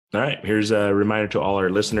All right, here's a reminder to all our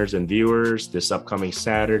listeners and viewers. This upcoming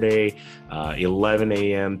Saturday, 11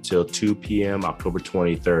 a.m. till 2 p.m., October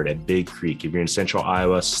 23rd at Big Creek. If you're in Central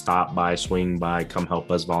Iowa, stop by, swing by, come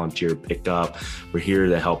help us volunteer, pick up. We're here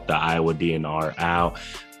to help the Iowa DNR out.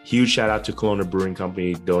 Huge shout out to Kelowna Brewing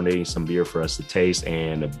Company donating some beer for us to taste,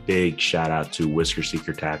 and a big shout out to Whisker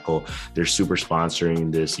Seeker Tackle. They're super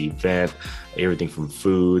sponsoring this event, everything from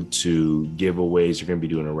food to giveaways. You're going to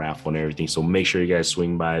be doing a raffle and everything. So make sure you guys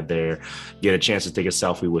swing by there, get a chance to take a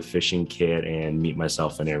selfie with Fishing Kit and meet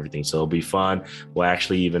myself and everything. So it'll be fun. We'll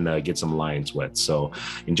actually even get some lines wet. So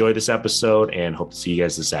enjoy this episode and hope to see you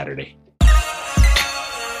guys this Saturday.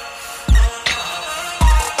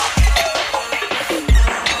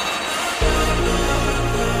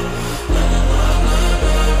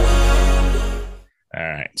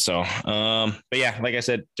 So, but yeah, like I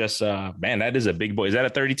said, just, man, that is a big boy. Is that a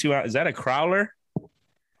 32 ounce? Is that a crowler?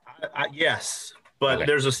 Yes, but okay.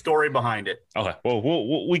 There's a story behind it. Okay.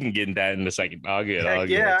 Well, we can get into that in a second. I'll get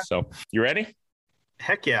it. So you ready?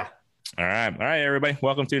 Heck yeah. All right, everybody.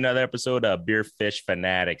 Welcome to another episode of Beer Fish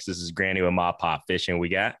Fanatics. This is Granny with MaPop Fishing. We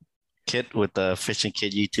got Kit with the Fishing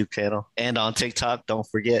Kid YouTube channel and on TikTok. Don't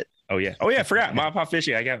forget. Oh yeah. I forgot MaPop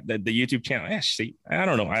Fishing. I got the YouTube channel. Actually, I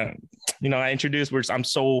don't know. I introduced. I'm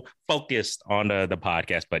so focused on the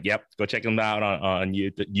podcast, but yep, go check them out on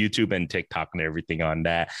YouTube and TikTok and everything on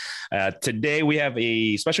that. Today we have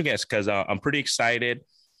a special guest because I'm pretty excited.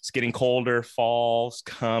 It's getting colder. Fall's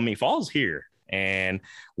coming. Fall's here. And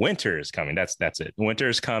winter is coming. That's it. Winter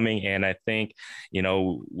is coming. And I think,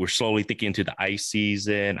 we're slowly thinking into the ice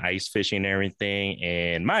season, ice fishing and everything.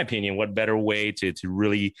 And in my opinion, what better way to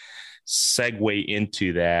really segue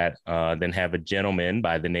into that than have a gentleman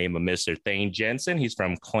by the name of Mr. Thayne Jensen. He's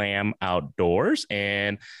from Clam Outdoors.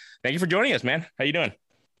 And thank you for joining us, man. How you doing?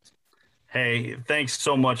 Hey, thanks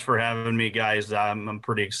so much for having me, guys. I'm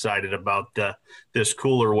pretty excited about this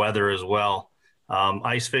cooler weather as well.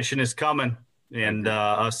 Ice fishing is coming. And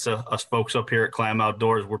us folks up here at Clam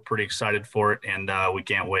Outdoors, we're pretty excited for it, and we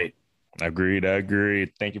can't wait. Agreed.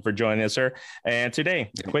 Thank you for joining us, sir. And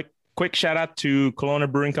today, quick shout out to Kelowna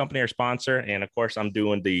Brewing Company, our sponsor. And of course, I'm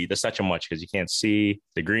doing the such a much because you can't see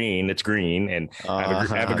the green. It's green, and I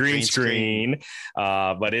have a green screen.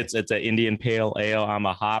 But it's an Indian Pale Ale. I'm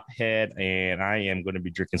a hop head, and I am going to be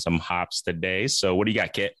drinking some hops today. So, what do you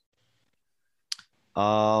got, Kit?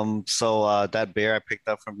 So that beer I picked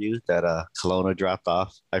up from you that Kelowna dropped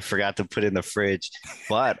off, I forgot to put in the fridge,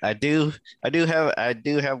 but I do have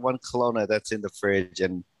one Kelowna that's in the fridge,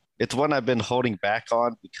 and it's one I've been holding back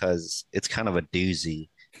on because it's kind of a doozy.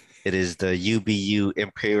 It is the UBU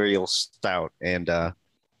Imperial Stout, and the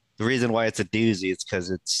reason why it's a doozy is because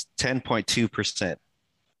it's 10.2%.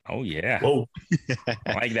 Oh yeah. Whoa.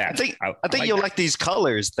 I like that. I think you'll like these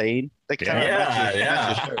colors, Thayne. They kind of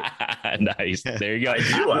yeah. Nice. There you go. I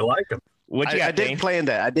do. I like them. What you got, I didn't plan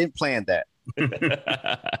that.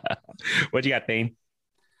 What you got, Thayne?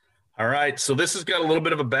 All right. So this has got a little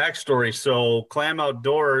bit of a backstory. So Clam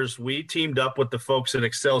Outdoors, we teamed up with the folks at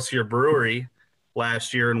Excelsior Brewery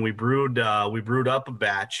last year, and we brewed up a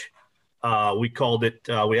batch. We called it.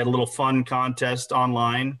 We had a little fun contest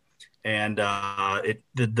online. And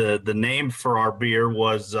the name for our beer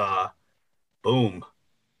was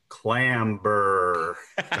Clamber.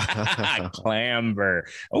 Clamber.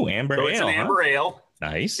 Oh, amber ale. So it's an amber ale.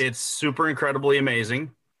 Nice. It's super incredibly amazing.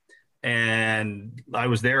 And I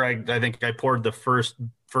was there. I think I poured the first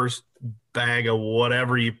bag of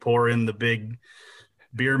whatever you pour in the big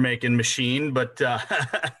beer making machine, but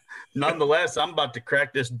nonetheless, I'm about to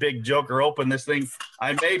crack this big joker open. This thing,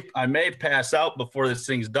 I may pass out before this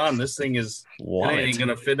thing's done. This thing ain't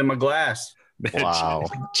gonna fit in my glass. Wow!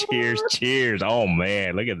 cheers! Oh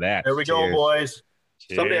man, look at that. There we go, boys.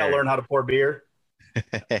 Cheers. Someday I'll learn how to pour beer.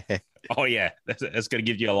 Oh yeah, that's gonna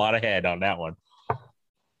give you a lot of head on that one.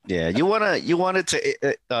 Yeah, you want it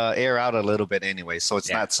to air out a little bit anyway, so it's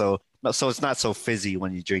not so fizzy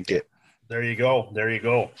when you drink it. There you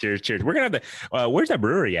go. Cheers. We're gonna have where's that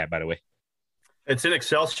brewery at, by the way? It's in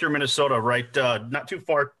Excelsior, Minnesota, right? Not too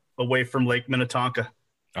far away from Lake Minnetonka.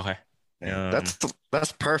 Okay.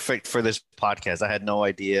 That's perfect for this podcast. I had no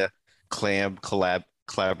idea Clam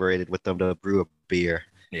collaborated with them to brew a beer.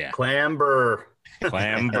 Yeah. Clamber. We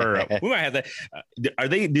might have that.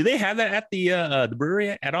 Do they have that at the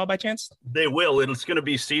brewery at all by chance? They will. It's going to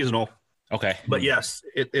be seasonal. Okay. But yes,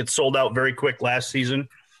 it sold out very quick last season.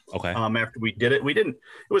 Okay. After we did it, it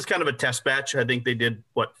was kind of a test batch. I think they did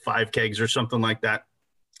 5 kegs or something like that.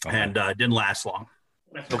 Okay. And it didn't last long.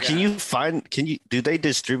 So do they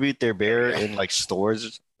distribute their beer in like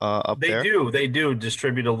stores up there? They do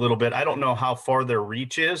distribute a little bit. I don't know how far their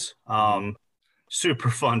reach is. super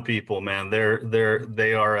fun people, man.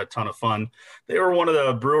 They are a ton of fun. They were one of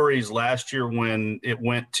the breweries last year when it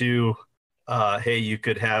went to, hey, you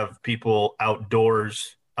could have people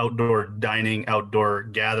outdoors, outdoor dining, outdoor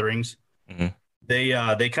gatherings. Mm-hmm.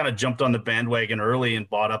 They kind of jumped on the bandwagon early and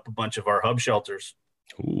bought up a bunch of our hub shelters,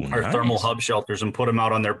 Ooh, our thermal nice. hub shelters, and put them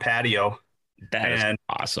out on their patio. That is And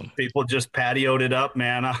awesome. people just patioed it up,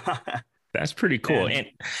 man. That's pretty cool. And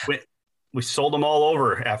And we sold them all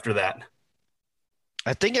over after that.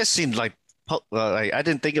 I think I seen like I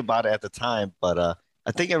didn't think about it at the time, but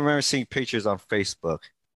I think I remember seeing pictures on Facebook.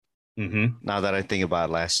 Mm-hmm. Now that I think about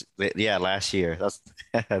last year. That's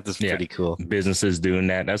yeah, pretty cool. businesses doing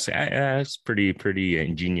that. That's pretty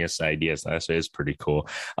ingenious ideas. It's pretty cool.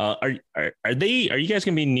 Are you guys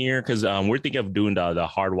gonna be near? Because we're thinking of doing the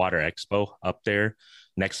Hard Water Expo up there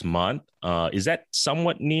next month. Is that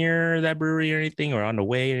somewhat near that brewery or anything, or on the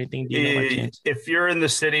way or anything? Do you know by chance? If you're in the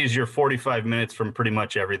cities, you're 45 minutes from pretty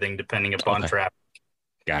much everything, depending upon Okay, traffic.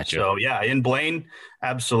 gotcha. So yeah, in Blaine,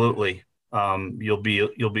 absolutely. You'll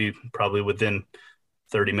be probably within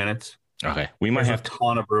 30 minutes. Okay, we might There's have a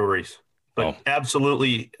ton of breweries, but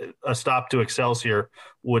absolutely a stop to Excelsior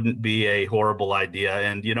wouldn't be a horrible idea.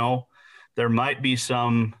 And there might be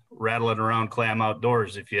some rattling around Clam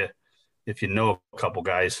Outdoors if you know a couple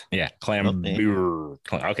guys. Yeah, Clam Okay. beer.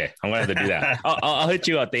 Okay, I'm gonna have to do that. I'll hit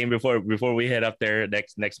you up, Thayne, before we head up there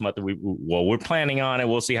next month. We're planning on it.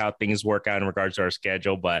 We'll see how things work out in regards to our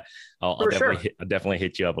schedule, but I'll definitely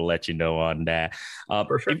hit you up and let you know on that.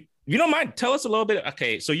 For sure. If you don't mind, tell us a little bit.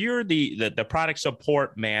 Okay, so you're the product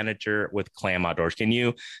support manager with Clam Outdoors. Can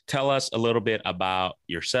you tell us a little bit about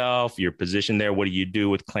yourself, your position there? What do you do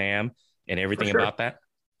with Clam and everything about that?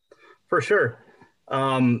 For sure.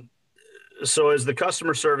 So as the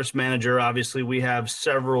customer service manager, obviously we have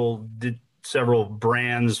several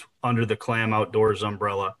brands under the Clam Outdoors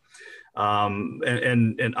umbrella. And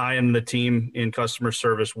I am the team in customer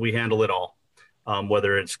service. We handle it all,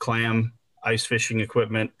 whether it's Clam, ice fishing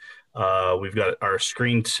equipment. We've got our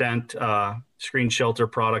screen shelter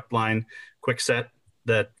product line, Quick Set,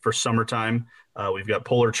 that for summertime. We've got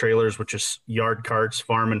Polar Trailers, which is yard carts,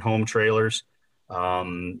 farm and home trailers.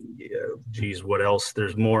 What else?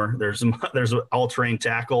 There's more. There's all-terrain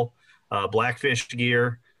tackle, blackfish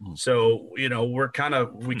gear. So we kind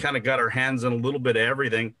of got our hands in a little bit of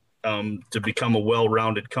everything to become a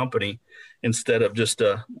well-rounded company instead of just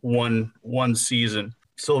a one season.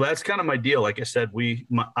 So that's kind of my deal. Like I said,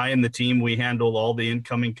 I and the team, we handle all the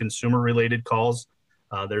incoming consumer-related calls.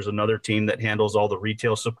 There's another team that handles all the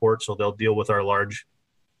retail support, so they'll deal with our large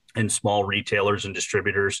and small retailers and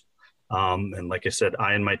distributors. And like I said,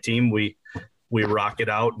 I and my team, we rock it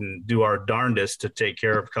out and do our darndest to take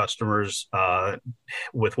care of customers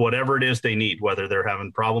with whatever it is they need, whether they're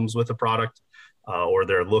having problems with a product or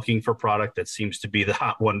they're looking for product that seems to be the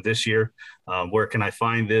hot one this year. Where can I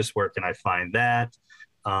find this? Where can I find that?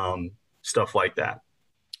 Stuff like that.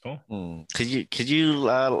 Cool. Could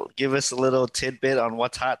you give us a little tidbit on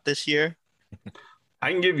what's hot this year?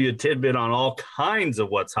 I can give you a tidbit on all kinds of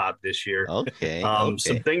what's hot this year. Okay.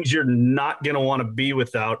 Some things you're not going to want to be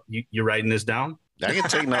without. You writing this down? I can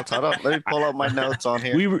take notes. Hold on. Let me pull up my notes on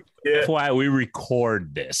here. That's why we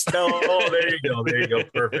record this. There you go.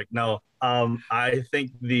 Perfect. No, I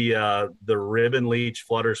think the ribbon leech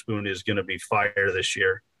flutter spoon is going to be fire this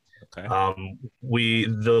year. Okay.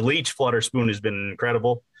 The leech flutter spoon has been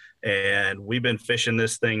incredible, and we've been fishing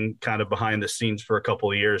this thing kind of behind the scenes for a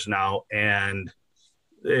couple of years now, and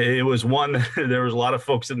it was there was a lot of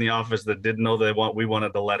folks in the office that didn't know we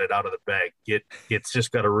wanted to let it out of the bag. It's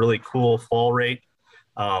just got a really cool fall rate,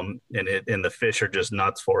 and the fish are just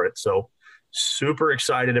nuts for it. So super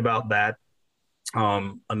excited about that.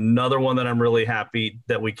 Another one that I'm really happy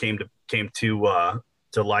that we came to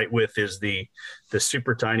light with is the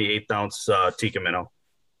super tiny 1/8 ounce Tikka minnow.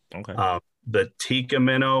 Okay. The Tikka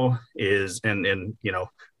minnow is, and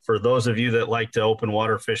for those of you that like to open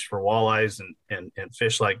water fish for walleyes and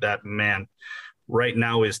fish like that, man, right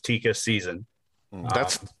now is Tikka season.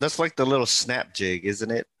 That's like the little snap jig, isn't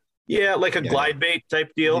it? Yeah, like a glide bait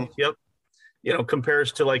type deal. Mm-hmm. Yep.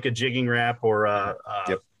 Compares to like a jigging wrap or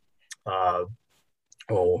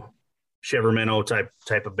shiver minnow type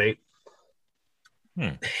of bait.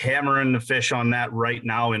 Hammering the fish on that right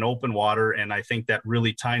now in open water, and I think that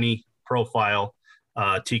really tiny profile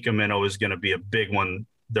Tikka minnow is going to be a big one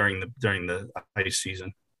during the ice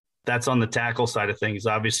season. That's on the tackle side of things.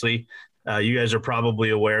 Obviously, you guys are probably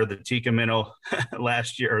aware the Tikka minnow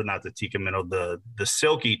last year, or not the Tikka minnow, the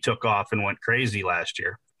silky took off and went crazy last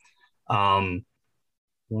year.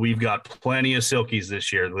 We've got plenty of silkies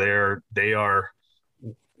this year. They are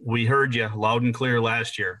we heard you loud and clear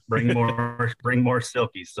last year. Bring more, bring more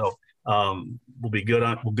silkies. So we'll be good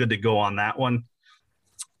to go on that one.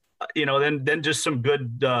 Then just some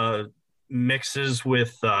good mixes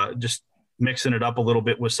with just mixing it up a little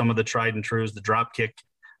bit with some of the tried and trues. The drop kick,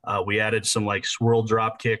 we added some like swirl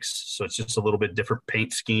drop kicks, so it's just a little bit different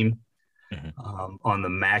paint scheme. On the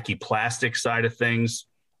Mackie plastic side of things,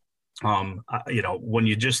 when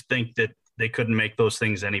you just think that they couldn't make those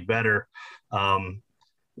things any better,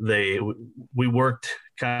 we worked,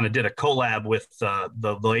 kind of did a collab with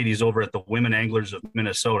the ladies over at the Women Anglers of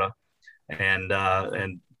Minnesota, and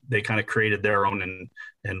they kind of created their own,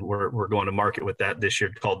 and we're going to market with that this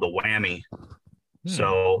year, called the Whammy.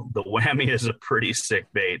 So the Whammy is a pretty sick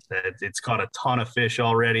bait. It's caught a ton of fish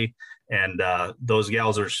already, and those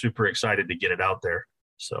gals are super excited to get it out there.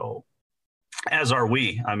 So as are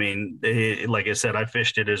we. I mean, like I said, I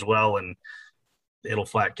fished it as well, and it'll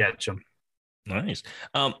flat catch them. Nice.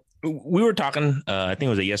 We were talking, I think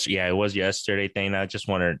it was yesterday. Yeah, it was yesterday, Thayne. I just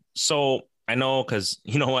wondered. So I know, because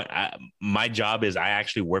you know what, my job is, I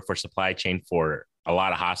actually work for supply chain for a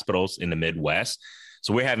lot of hospitals in the Midwest.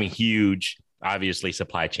 So we're having huge, obviously,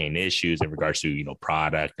 supply chain issues in regards to,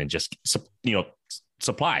 product and just,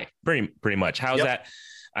 supply pretty much. How's that?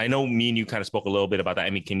 I know me and you kind of spoke a little bit about that. I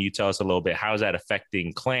mean, can you tell us a little bit, how is that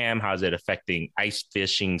affecting Clam? How's it affecting ice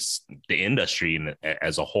fishing, the industry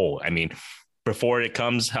as a whole? I mean, before it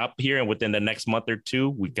comes up here and within the next month or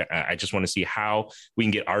two, I just want to see how we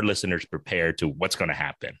can get our listeners prepared to what's going to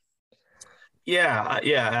happen. Yeah.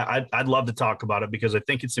 I'd love to talk about it, because I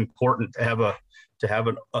think it's important to have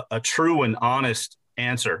a true and honest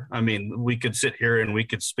answer. I mean, we could sit here and we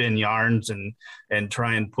could spin yarns and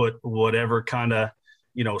try and put whatever kind of,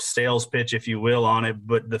 sales pitch, if you will, on it.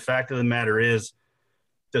 But the fact of the matter is,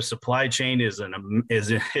 the supply chain is a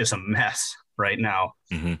mess right now.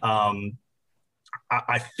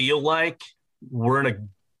 I feel like we're in a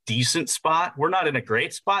decent spot. We're not in a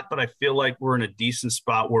great spot, but I feel like we're in a decent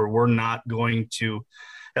spot where we're not going to,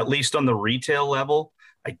 at least on the retail level,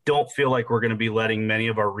 I don't feel like we're going to be letting many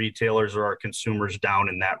of our retailers or our consumers down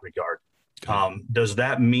in that regard. Does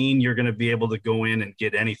that mean you're going to be able to go in and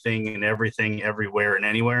get anything and everything everywhere and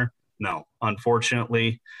anywhere? No,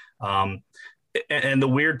 unfortunately. And the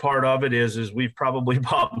weird part of it is we've probably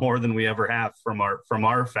bought more than we ever have from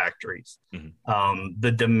our factories.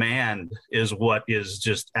 The demand is what is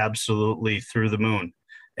just absolutely through the moon.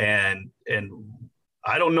 And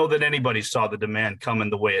I don't know that anybody saw the demand coming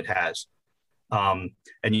the way it has. And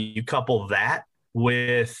you couple that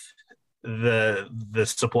with the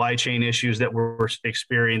supply chain issues that we're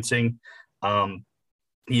experiencing,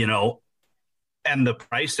 and the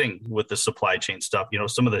pricing with the supply chain stuff,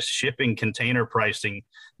 some of the shipping container pricing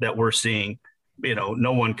that we're seeing,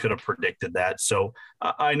 no one could have predicted that. So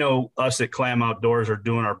I know us at Clam Outdoors are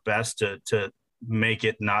doing our best to make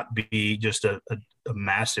it not be just a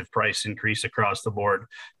massive price increase across the board.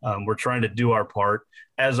 We're trying to do our part,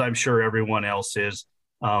 as I'm sure everyone else is.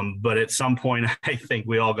 But at some point, I think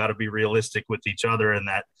we all got to be realistic with each other, and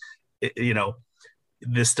that,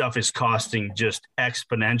 this stuff is costing just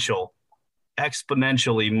exponentially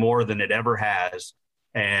more than it ever has.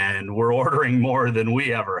 And we're ordering more than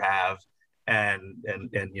we ever have. And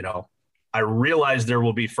I realize there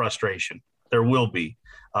will be frustration. There will be.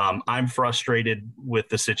 I'm frustrated with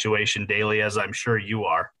the situation daily, as I'm sure you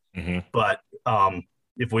are. But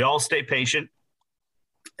if we all stay patient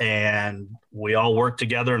and we all work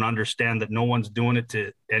together and understand that no one's doing it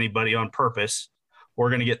to anybody on purpose, we're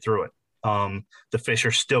going to get through it. The fish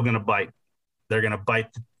are still going to bite. They're going to bite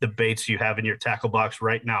the baits you have in your tackle box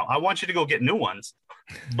right now. I want you to go get new ones,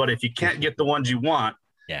 but if you can't get the ones you want,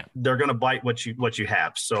 they're going to bite what you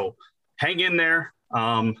have. So hang in there,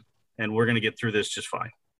 and we're going to get through this just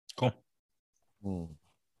fine. Cool.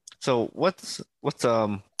 So what's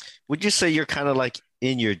would you say you're kind of like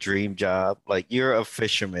in your dream job? Like, you're a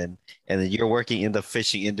fisherman and then you're working in the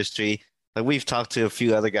fishing industry. Like, we've talked to a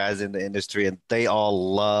few other guys in the industry and they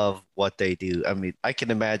all love what they do. I mean, I can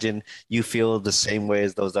imagine you feel the same way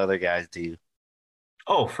as those other guys do.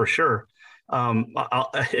 Oh, for sure.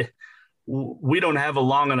 We don't have a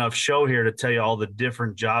long enough show here to tell you all the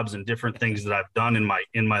different jobs and different things that I've done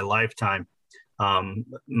in my lifetime.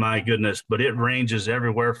 My goodness, but it ranges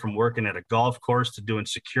everywhere from working at a golf course to doing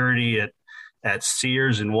security at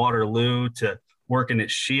Sears in Waterloo, to working at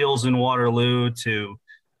Shields in Waterloo, to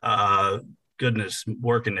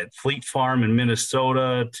working at Fleet Farm in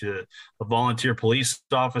Minnesota, to a volunteer police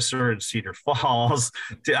officer in Cedar Falls.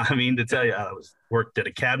 To tell you, I worked at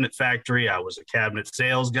a cabinet factory. I was a cabinet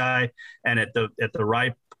sales guy, and at the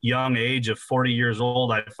ripe young age of 40 years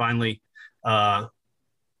old, I finally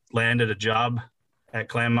landed a job at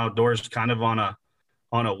Clam Outdoors, kind of on a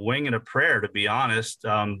wing and a prayer, to be honest.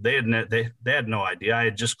 They had no idea. I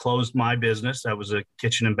had just closed my business. I was a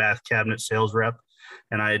kitchen and bath cabinet sales rep,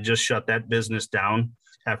 and I had just shut that business down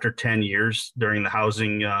after 10 years during the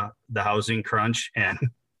housing crunch, and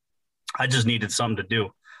I just needed something to do.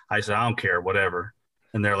 I said, I don't care, whatever.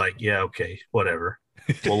 And they're like, yeah, okay, whatever.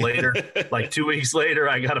 Well, later, like 2 weeks later,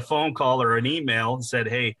 I got a phone call or an email and said,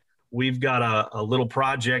 hey, we've got a little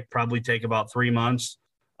project, probably take about 3 months.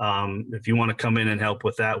 If you want to come in and help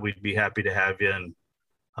with that, we'd be happy to have you.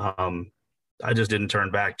 And I just didn't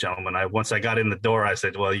turn back, gentlemen. Once I got in the door, I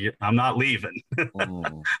said, well, I'm not leaving.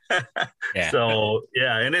 Yeah. So,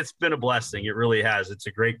 yeah, and it's been a blessing. It really has. It's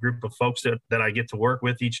a great group of folks that I get to work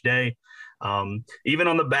with each day. Even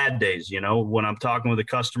on the bad days, you know, when I'm talking with a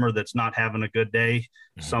customer that's not having a good day,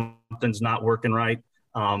 something's not working right.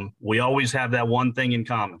 We always have that one thing in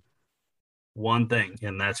common,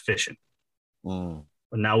 and that's fishing.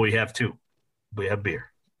 But now we have two. We have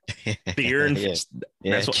beer. Beer and fish.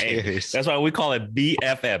 That's why we call it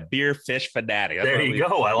BFF, beer, fish, fanatic. There you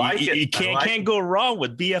go. I like it. You can't go wrong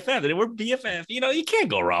with BFF. And we're BFF. You know, you can't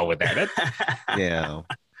go wrong with that. Yeah.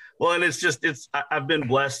 Well, and I've been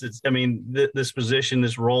blessed. This position,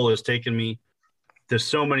 this role has taken me to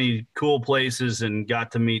so many cool places and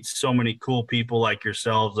got to meet so many cool people like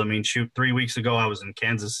yourselves. I mean, 3 weeks ago, I was in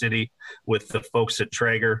Kansas City with the folks at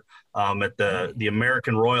Traeger at the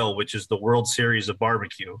American Royal, which is the World Series of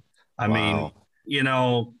barbecue. I mean, you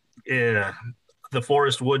know, the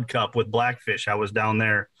Forest Wood Cup with Blackfish. I was down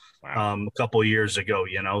there a couple of years ago,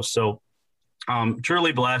 you know, so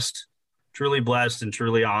truly blessed and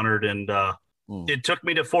truly honored. And it took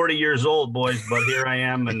me to 40 years old, boys, but here I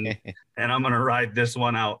am, and I'm going to ride this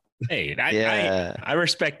one out. Hey, I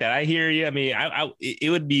respect that. I hear you. I mean, it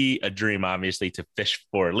would be a dream, obviously, to fish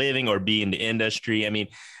for a living or be in the industry. I mean,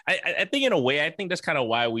 I think in a way, I think that's kind of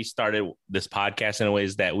why we started this podcast in a way,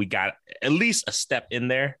 is that we got at least a step in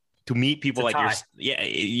there to meet people like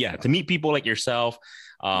to meet people like yourself,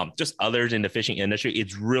 just others in the fishing industry.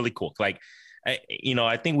 It's really cool. Like, I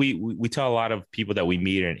think we tell a lot of people that we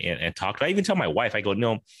meet and talk to. I even tell my wife, I go,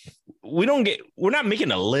 no, we're not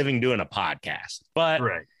making a living doing a podcast, but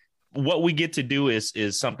what we get to do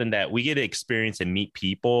is something that we get to experience and meet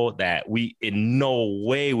people that we in no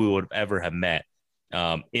way we would ever have met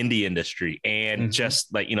in the industry. And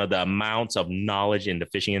just like, the amounts of knowledge in the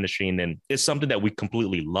fishing industry, and then it's something that we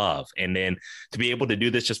completely love. And then to be able to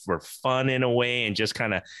do this just for fun in a way and just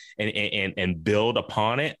kind of and build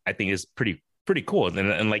upon it, I think is pretty cool.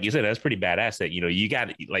 And like you said, that's pretty badass that, you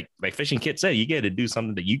got, like Fishing Kit said, you get to do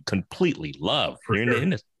something that you completely love. You're in the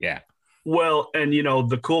industry. Yeah. Well, and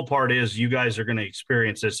the cool part is you guys are going to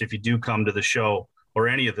experience this if you do come to the show or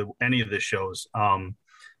any of the shows.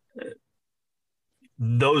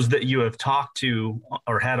 Those that you have talked to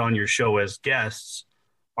or had on your show as guests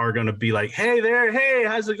are going to be like, hey,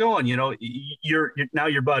 how's it going? You're now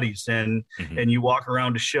your buddies, and you walk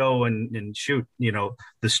around a show and shoot,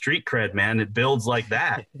 the street cred, man, it builds like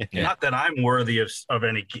that. Not that I'm worthy of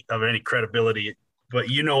any credibility, but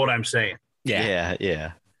you know what I'm saying.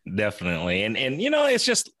 Yeah. Definitely. And it's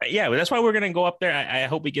just, that's why we're going to go up there. I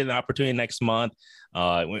hope we get an opportunity next month.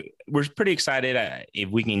 We're pretty excited if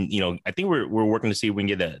we can, I think we're working to see if we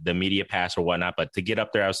can get the media pass or whatnot, but to get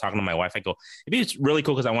up there, I was talking to my wife, I go, it's really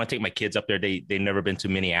cool because I want to take my kids up there. They've never been to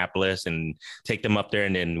Minneapolis, and take them up there,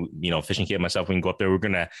 and then, Fishing Kid and myself, we can go up there. We're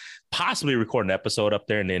going to possibly record an episode up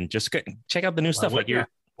there and then just check out the new stuff.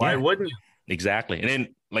 Why wouldn't you? Exactly. And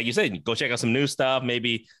then, like you said, go check out some new stuff,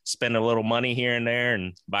 maybe spend a little money here and there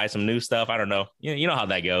and buy some new stuff. I don't know. You know how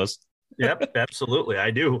that goes. Yep, absolutely.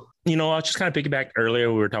 I do. I'll just kind of piggyback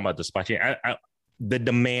earlier. We were talking about the spot here. The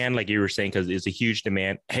demand, like you were saying, because it's a huge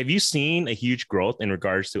demand. Have you seen a huge growth in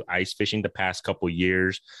regards to ice fishing the past couple of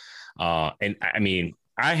years? And I mean,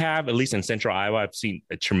 I have, at least in Central Iowa, I've seen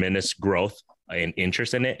a tremendous growth and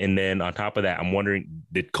interest in it. And then on top of that, I'm wondering,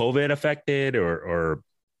 did COVID affect it, or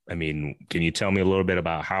I mean, can you tell me a little bit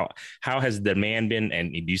about how has demand been,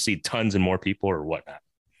 and do you see tons and more people or whatnot?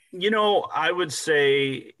 I would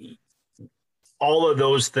say all of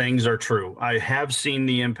those things are true. I have seen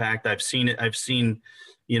the impact. I've seen it. I've seen,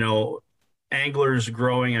 anglers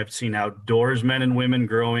growing. I've seen outdoors men and women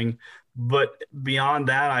growing. But beyond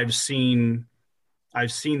that, I've seen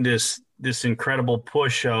this incredible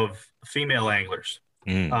push of female anglers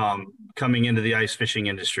coming into the ice fishing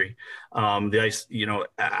industry.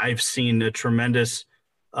 I've seen a tremendous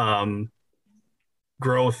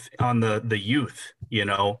growth on the youth.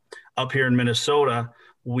 Up here in Minnesota,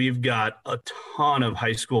 we've got a ton of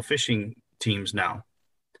high school fishing teams now.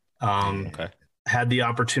 had the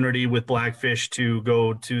opportunity with Blackfish to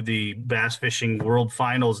go to the Bass Fishing World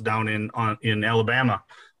Finals down in Alabama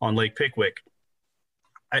on Lake Pickwick.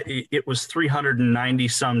 It was 390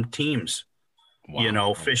 some teams,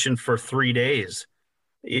 Wow. fishing for 3 days,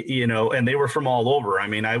 and they were from all over. I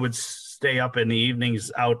mean, I would stay up in the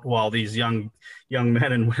evenings out while these young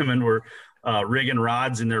men and women were rigging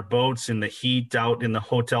rods in their boats in the heat out in the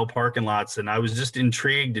hotel parking lots. And I was just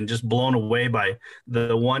intrigued and just blown away by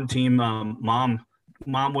the one team. Mom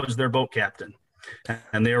was their boat captain,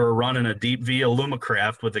 and they were running a deep V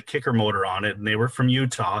Alumacraft with a kicker motor on it. And they were from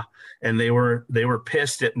Utah, and they were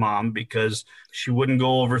pissed at Mom because she wouldn't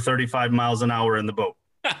go over 35 miles an hour in the boat.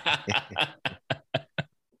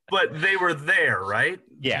 But they were there, right?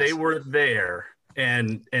 Yes. They were there.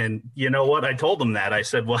 And you know what? I told them that. I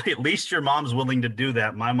said, well, at least your mom's willing to do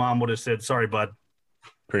that. My mom would have said, sorry, bud.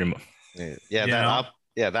 Pretty much.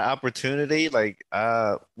 That opportunity. Like,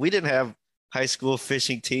 we didn't have high school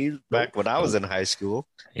fishing teams back when I was in high school.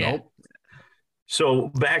 Yeah. Nope. So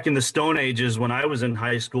back in the Stone Ages, when I was in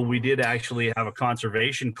high school, we did actually have a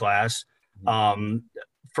conservation class.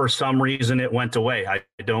 For some reason, it went away. I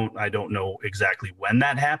don't know exactly when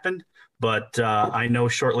that happened, but I know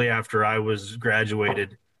shortly after I was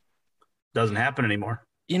graduated, doesn't happen anymore.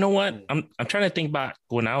 You know what? I'm trying to think back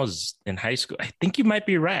when I was in high school. I think you might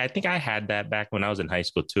be right. I think I had that back when I was in high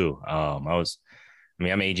school too. I'm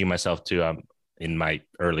aging myself too. I'm in my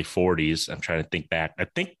early 40s. I'm trying to think back. I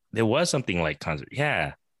think there was something like concert.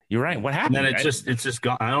 Yeah, you're right. What happened? And then it's just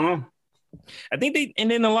gone. I don't know. I think and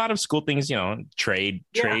then a lot of school things, trade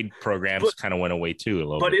programs kind of went away too a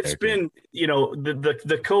little bit. But it's been,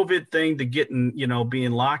 the COVID thing, to getting,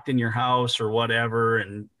 being locked in your house or whatever,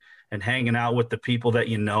 and hanging out with the people that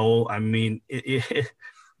I mean,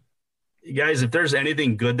 guys, if there's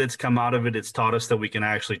anything good that's come out of it, it's taught us that we can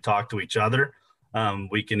actually talk to each other.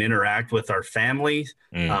 We can interact with our families.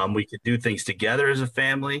 We can do things together as a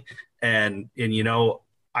family. And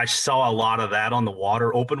I saw a lot of that on the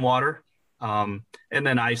water, open water. And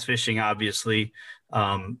then ice fishing, obviously.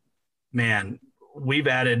 Man, we've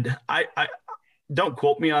added, I don't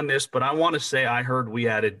quote me on this, but I want to say I heard we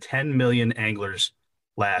added 10 million anglers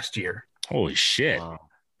last year. Holy shit. Wow.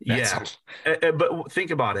 Yeah. But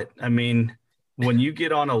think about it. I mean, when you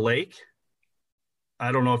get on a lake,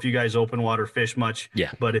 I don't know if you guys open water fish much,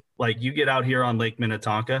 but like you get out here on Lake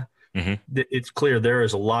Minnetonka, it's clear there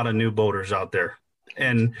is a lot of new boaters out there.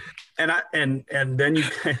 And then then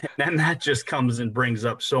that just comes and brings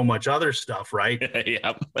up so much other stuff, right?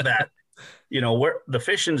 That, where the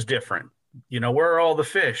fishing's different. Where are all the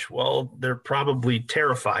fish? Well, they're probably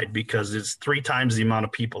terrified because it's 3 times the amount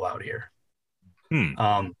of people out here.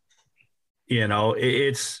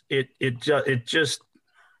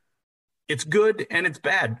 It's good and it's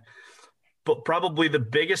bad. But probably the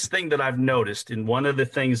biggest thing that I've noticed, and one of the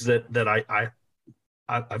things that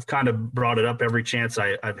I've kind of brought it up every chance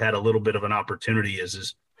I've had a little bit of an opportunity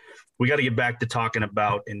is we got to get back to talking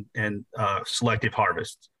about and selective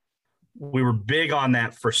harvest. We were big on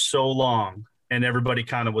that for so long, and everybody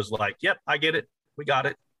kind of was like, yep, I get it. We got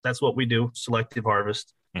it. That's what we do, selective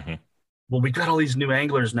harvest. Well, we've got all these new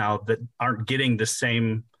anglers now that aren't getting the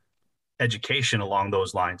same education along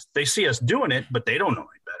those lines. They see us doing it, but they don't know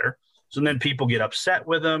any better. So then people get upset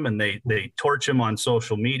with them and they torch them on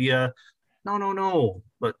social media. No.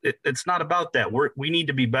 But it's not about that. We need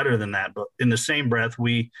to be better than that. But in the same breath,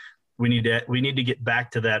 we need to get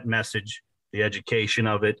back to that message, the education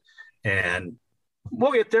of it, and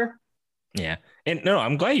we'll get there. Yeah. And no,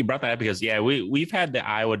 I'm glad you brought that up because we've had the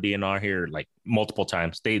Iowa DNR here like multiple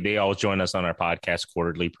times. They always join us on our podcast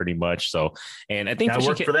quarterly pretty much. So, and I think that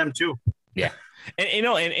worked for them too. Yeah.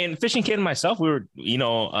 And Fishing Kid and myself, we were,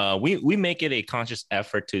 we make it a conscious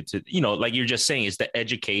effort to, like you're just saying, it's the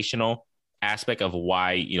educational aspect of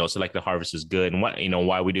why, selective harvest is good and what,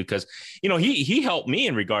 why we do. Cause, he helped me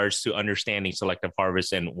in regards to understanding selective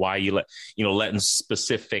harvest and why you letting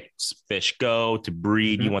specific fish go to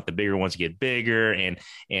breed. You want the bigger ones to get bigger and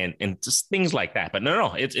just things like that. But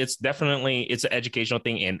no, it's definitely, it's an educational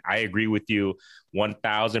thing. And I agree with you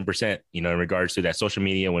 1000%, in regards to that social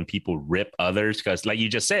media when people rip others, because like you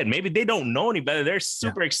just said, maybe they don't know any better. They're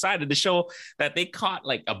super excited to show that they caught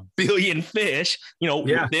like 1 billion fish,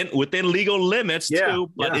 within legal limits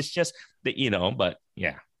too. But it's just that,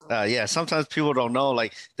 sometimes people don't know,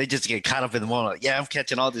 like they just get caught up in the moment. Like, I'm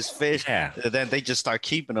catching all these fish. And then they just start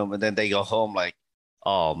keeping them, and then they go home like,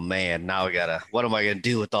 oh man, now what am I gonna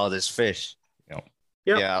do with all this fish?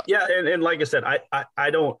 Yeah. And like I said, I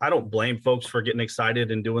don't blame folks for getting excited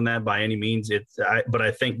and doing that by any means. But I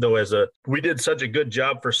think though, we did such a good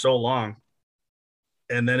job for so long,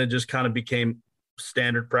 and then it just kind of became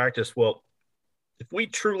standard practice. Well, if we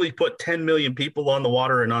truly put 10 million people on the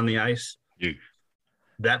water and on the ice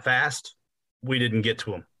that fast, we didn't get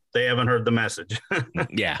to them. They haven't heard the message.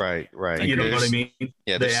 Yeah. Right. You know what I mean?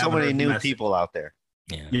 Yeah, there's so many new people out there.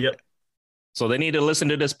 Yeah. Yep. So they need to listen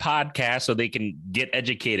to this podcast so they can get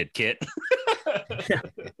educated, Kit.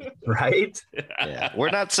 Right? Yeah.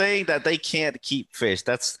 We're not saying that they can't keep fish.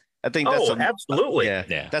 Absolutely.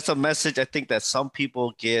 Yeah. That's a message I think that some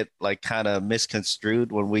people get like kind of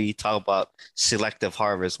misconstrued when we talk about selective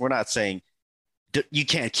harvest. We're not saying you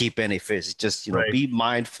can't keep any fish. It's just, be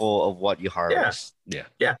mindful of what you harvest.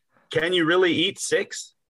 Yeah. Can you really eat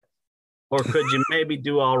 6? Or could you maybe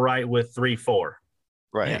do all right with 3, 4?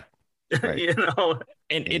 Right. Yeah. Right.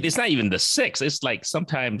 And it's not even the 6. It's like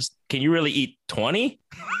sometimes, can you really eat 20?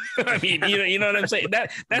 I mean, you know what I'm saying?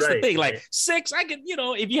 That's the thing. Like 6, I can,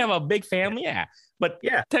 if you have a big family, yeah. But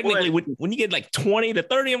technically, when you get like 20 to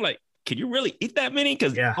 30, I'm like, can you really eat that many?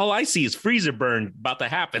 Because all I see is freezer burn about to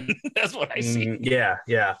happen. That's what I see. Yeah.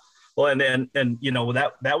 Well, and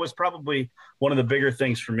that was probably one of the bigger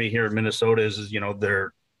things for me here in Minnesota is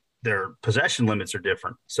their possession limits are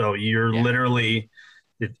different. So you're literally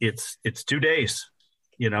it's 2 days.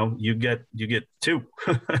 You get 2.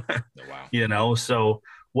 Wow. So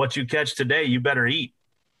what you catch today, you better eat,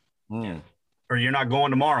 or you're not going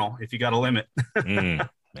tomorrow if you got a limit.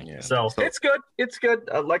 So it's good. It's good.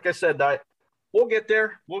 Like I said, we'll get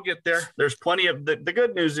there. There's plenty of the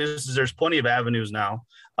good news is there's plenty of avenues now.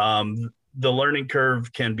 The learning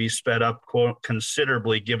curve can be sped up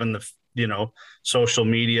considerably given the social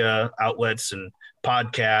media outlets and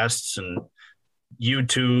podcasts and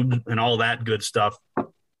YouTube and all that good stuff.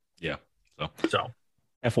 Yeah. So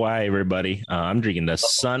FYI, everybody, I'm drinking the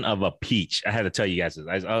Son of a Peach. I had to tell you guys this.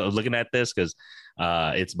 I was looking at this because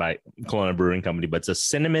it's by Kelowna Brewing Company, but it's a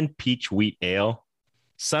cinnamon peach wheat ale.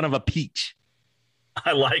 Son of a Peach.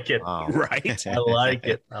 I like it. Wow. Right? I like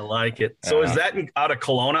it. So is that out of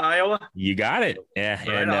Kelowna, Iowa? You got it. Yeah.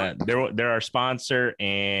 Right, and they're our sponsor.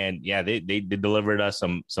 And they delivered us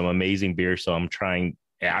some amazing beer. So I'm trying.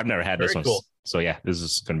 Yeah, I've never had this one. Cool. So yeah, this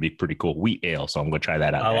is going to be pretty cool. Wheat ale. So I'm going to try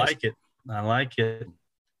that out. I like it.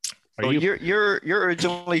 So you're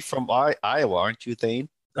originally from Iowa, aren't you, Thayne?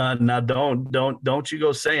 Now don't you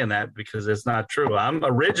go saying that because it's not true. I'm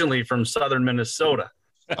originally from southern Minnesota.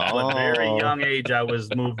 At a very young age, I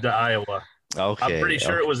was moved to Iowa. Okay. I'm pretty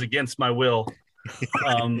sure it was against my will.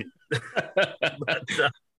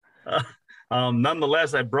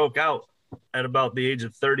 Nonetheless, I broke out at about the age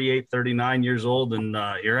of 38, 39 years old, and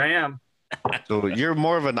here I am. So you're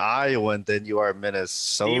more of an Iowan than you are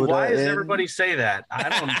Minnesota. Why does everybody say that? I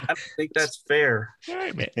don't think that's fair.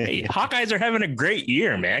 Right, man. Hey, Hawkeyes are having a great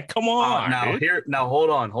year, man. Come on. Now hold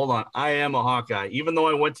on. I am a Hawkeye. Even though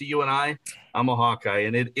I went to UNI, I'm a Hawkeye,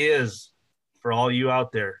 and it is for all you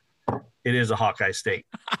out there. It is a Hawkeye state.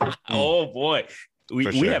 Oh boy. We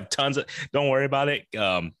have tons of. Don't worry about it.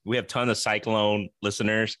 We have tons of Cyclone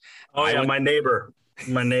listeners. My neighbor.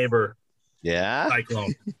 Yeah.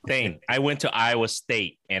 Cyclone. Thayne, I went to Iowa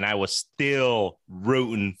State and I was still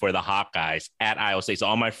rooting for the Hawkeyes at Iowa State. So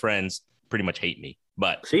all my friends pretty much hate me.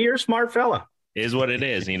 But see, you're a smart fella. It is what it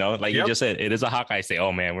is, Like you just said, it is a Hawkeye State.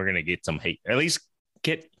 Oh man, we're gonna get some hate. At least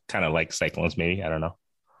get kind of like Cyclones, maybe. I don't know.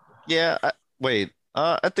 Yeah.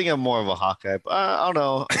 I think I'm more of a Hawkeye, but I don't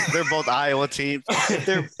know. They're both Iowa teams.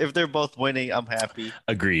 If they're both winning, I'm happy.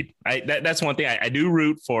 Agreed. That's one thing. I do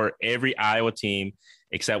root for every Iowa team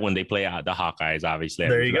except when they play out the Hawkeyes, obviously.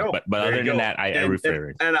 There you go. But other than that, I root for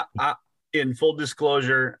it. And in full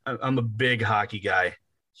disclosure, I'm a big hockey guy,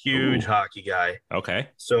 huge hockey guy. Okay.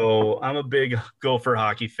 So I'm a big Gopher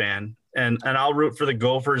hockey fan, and I'll root for the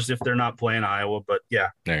Gophers if they're not playing Iowa. But yeah,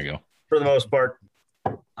 there you go. For the most part,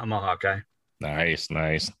 I'm a Hawkeye. Nice.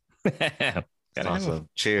 Awesome.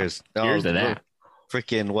 Cheers. Cheers to that.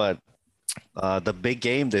 Freaking what? The big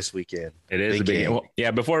game this weekend. It is a big game. Well,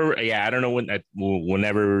 I don't know when we'll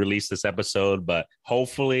never release this episode, but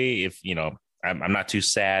hopefully if I'm not too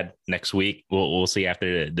sad next week. We'll see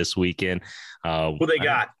after this weekend. Who they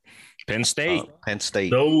got? Penn State.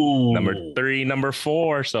 No. Number 3, number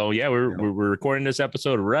 4. So yeah, we're recording this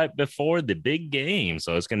episode right before the big game.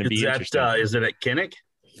 So it's going to be interesting. Is it at Kinnick?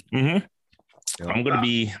 Mm-hmm. I'm going to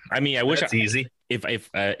be. I mean, I wish it's easy. If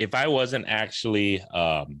I wasn't actually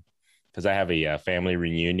because I have a family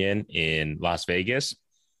reunion in Las Vegas,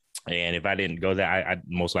 and if I didn't go there, I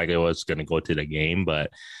most likely was going to go to the game. But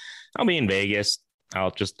I'll be in Vegas. I'll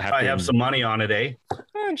just have some money on it, eh?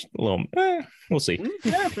 Just a little. We'll see.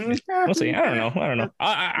 We'll see. I don't know.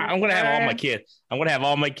 I'm going to have all my kids. I'm going to have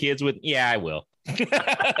all my kids with. Yeah, I will.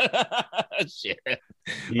 Shit.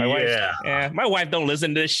 My wife don't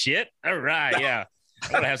listen to this shit. All right, yeah.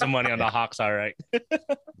 I'm gonna have some money on the Hawks. All right.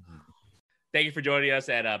 Thank you for joining us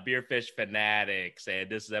at Beerfish Fanatics. And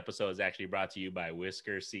this episode is actually brought to you by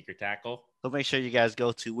Whisker Seeker Tackle. So make sure you guys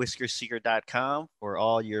go to whiskerseeker.com for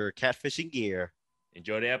all your catfishing gear.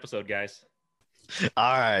 Enjoy the episode, guys.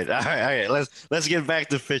 All right. Let's get back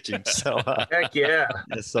to fishing. So, Heck yeah.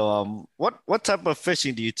 So, what type of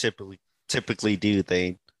fishing do you typically do,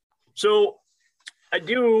 Thayne? So I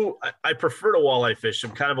prefer to walleye fish.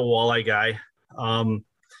 I'm kind of a walleye guy.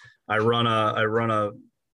 I run a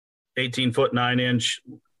 18-foot 9-inch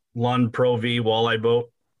Lund Pro V walleye boat,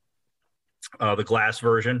 the glass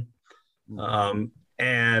version.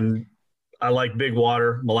 And I like big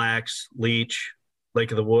water, Mille Lacs, Leech,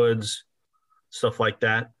 Lake of the Woods, stuff like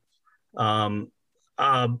that.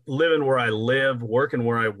 Living where I live, working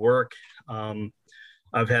where I work.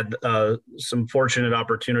 I've had some fortunate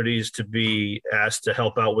opportunities to be asked to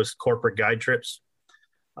help out with corporate guide trips.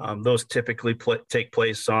 Those typically take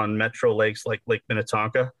place on metro lakes like Lake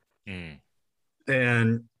Minnetonka.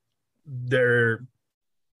 And they're,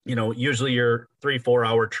 usually your 3-4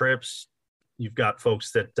 hour trips. You've got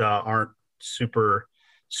folks that aren't super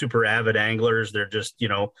avid anglers. They're just,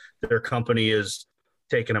 their company is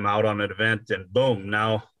taking them out on an event and boom,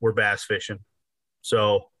 now we're bass fishing.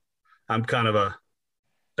 So I'm kind of a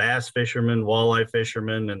bass fisherman, walleye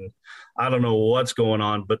fisherman, and I don't know what's going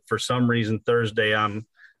on, but for some reason Thursday I'm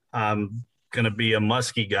going to be a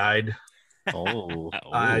muskie guide.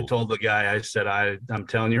 I told the guy, I said, I'm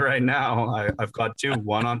telling you right now, I've caught 2,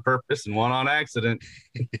 one on purpose and one on accident.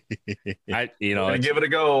 I give it a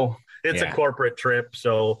go. It's a corporate trip.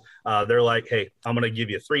 So they're like, hey, I'm going to give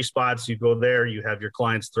you 3 spots. You go there, you have your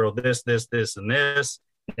clients throw this, and this,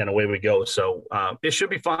 and away we go. So it should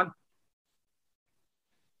be fun.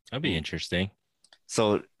 That'd be interesting.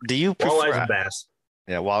 So do you prefer walleyes and bass?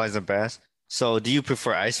 Yeah, walleyes and bass. So do you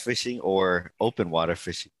prefer ice fishing or open water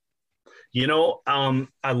fishing? I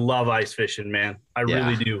love ice fishing, man. I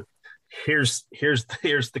really do. Here's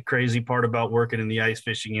the crazy part about working in the ice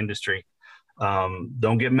fishing industry.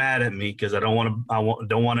 Don't get mad at me because I don't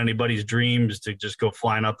want anybody's dreams to just go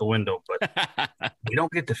flying out the window. But we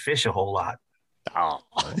don't get to fish a whole lot.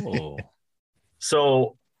 Oh.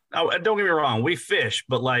 So don't get me wrong, we fish,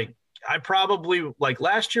 but last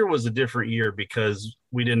year was a different year because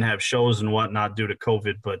we didn't have shows and whatnot due to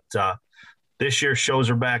COVID. But this year shows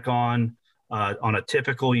are back on. On a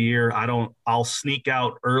typical year, I'll sneak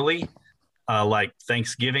out early, like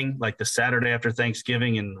Thanksgiving, like the Saturday after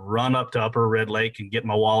Thanksgiving, and run up to Upper Red Lake and get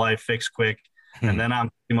my walleye fixed quick. And then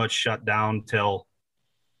I'm pretty much shut down till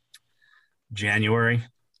January.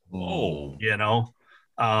 Oh,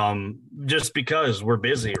 Just because we're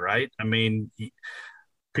busy, right? I mean,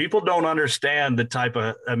 people don't understand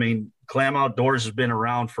Clam Outdoors has been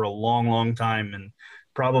around for a long, long time, and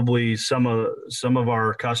probably some of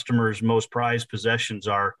our customers' most prized possessions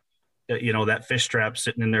are, that fish trap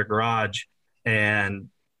sitting in their garage. And,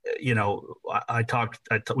 we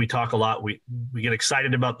talk a lot. We get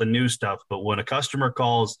excited about the new stuff, but when a customer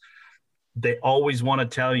calls, they always want to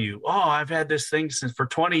tell you, oh, I've had this thing for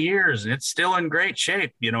 20 years and it's still in great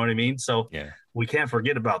shape. You know what I mean? So we can't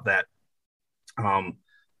forget about that.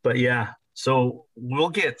 But yeah, so we'll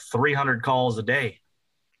get 300 calls a day.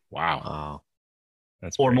 Wow.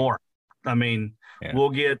 That's or great. more. I mean, we'll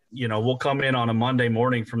get, we'll come in on a Monday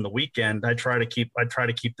morning from the weekend. I try to keep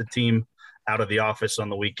the team out of the office on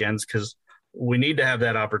the weekends because we need to have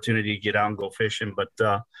that opportunity to get out and go fishing.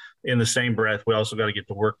 But in the same breath, we also got to get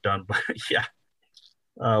the work done. But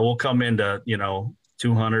we'll come into,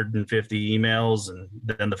 250 emails and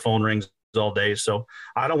then the phone rings all day. So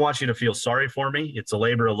I don't want you to feel sorry for me. It's a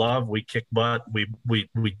labor of love. We kick butt, we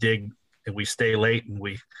dig, and we stay late, and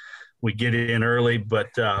we get in early, but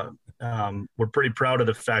we're pretty proud of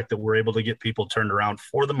the fact that we're able to get people turned around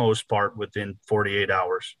for the most part within 48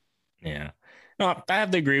 hours. Yeah. No, I have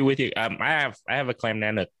to agree with you. I have a Clam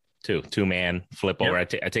Nana too, 2-man flip over. I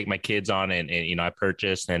take my kids on and I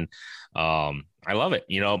purchase and I love it,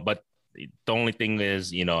 but the only thing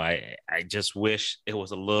is, I just wish it was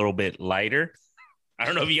a little bit lighter. I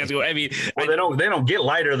don't know if you guys go. I mean, they don't get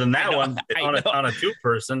lighter than that one on a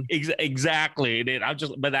 2-person. Exactly.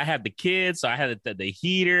 But I have the kids, so I had the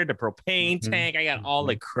heater, the propane tank. I got all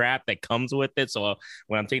the crap that comes with it. So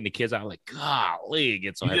when I'm taking the kids out, I'm like, golly,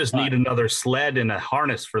 it's you just need another sled and a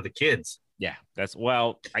harness for the kids. Yeah, I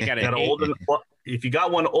got if you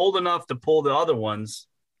got one old enough to pull the other ones,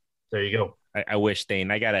 there you go. I wish,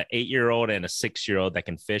 Thayne. I got an 8-year-old and a 6-year-old that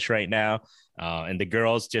can fish right now. And the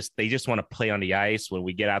girls just want to play on the ice when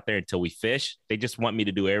we get out there until we fish. They just want me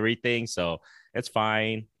to do everything. So it's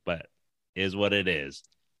fine, but it is what it is.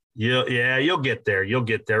 Yeah, you'll get there.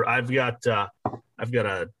 I've got I've got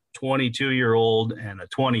a 22-year-old and a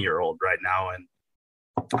 20-year-old right now, and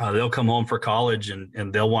they'll come home for college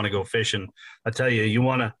and they'll want to go fishing. I tell you, you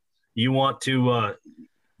want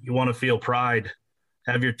to feel pride.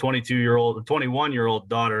 Have your 22-year-old, 21-year-old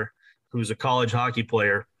daughter, who's a college hockey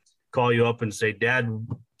player, call you up and say, "Dad,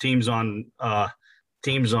 team's on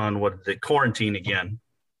what, the quarantine again.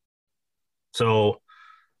 So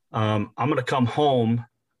I'm going to come home.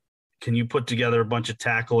 Can you put together a bunch of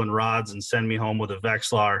tackle and rods and send me home with a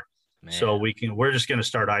Vexilar so we're just going to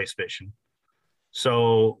start ice fishing."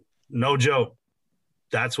 So no joke.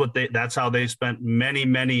 That's how they spent many,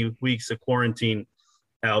 many weeks of quarantine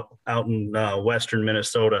out in Western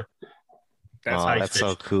Minnesota. That's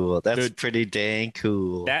so cool. That's pretty dang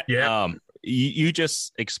cool. You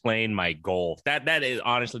just explained my goal. That is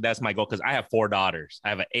honestly, that's my goal, because I have 4 daughters. I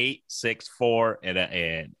have an 8, 6, 4, and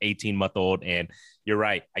an 18-month-old. And you're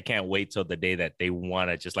right. I can't wait till the day that they want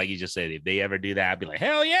to, just like you just said, if they ever do that, I'd be like,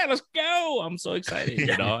 hell yeah, let's go. I'm so excited.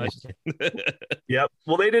 You know? Yep.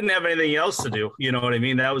 Well, they didn't have anything else to do. You know what I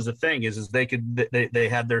mean? That was the thing, is they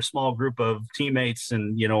had their small group of teammates,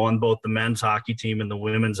 and, on both the men's hockey team and the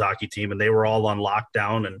women's hockey team, and they were all on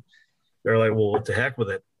lockdown, and they're like, well, what the heck with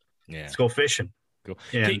it? Yeah. Let's go fishing. Cool.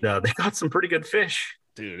 And they got some pretty good fish.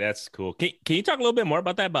 Dude, that's cool. Can you talk a little bit more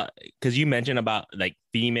about that? Because you mentioned about like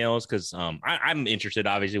females, because I'm interested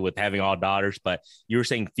obviously with having all daughters, but you were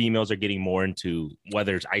saying females are getting more into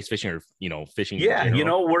whether it's ice fishing or fishing. Yeah,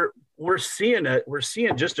 we're seeing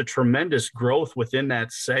just a tremendous growth within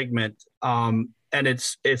that segment, and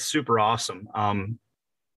it's super awesome.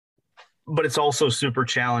 But it's also super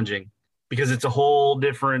challenging because it's a whole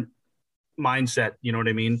different mindset. You know what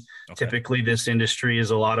I mean? Okay. Typically this industry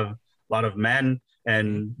is a lot of men,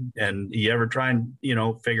 and you ever try and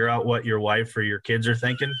figure out what your wife or your kids are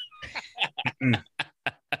thinking?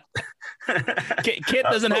 Kid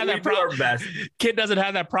doesn't have that problem. Kid doesn't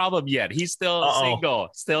have that problem yet. He's still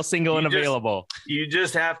single and available. You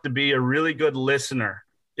just have to be a really good listener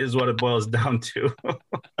is what it boils down to.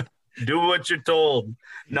 Do what you're told.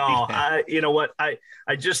 No, you know what? I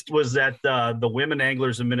just was at the Women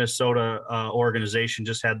Anglers of Minnesota organization,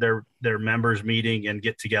 just had their members meeting and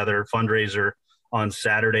get together fundraiser on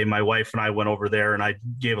Saturday. My wife and I went over there, and I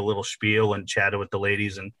gave a little spiel and chatted with the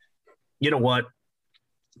ladies. And you know what?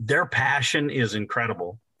 Their passion is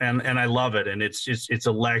incredible, and I love it. And it's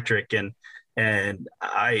electric, and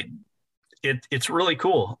it's really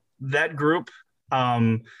cool. That group,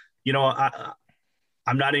 I'm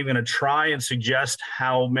not even going to try and suggest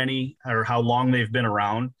how many or how long they've been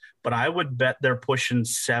around, but I would bet they're pushing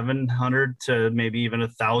 700 to maybe even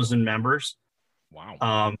 1,000 members.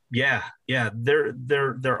 Wow. Yeah.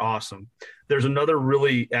 They're awesome. There's another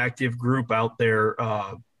really active group out there,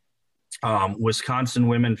 Wisconsin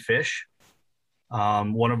Women Fish.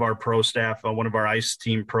 One of our pro staff, one of our ice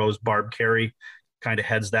team pros, Barb Carey, kind of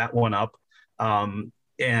heads that one up.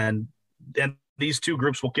 And these two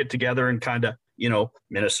groups will get together and kind of,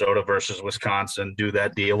 Minnesota versus Wisconsin, do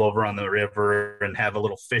that deal over on the river and have a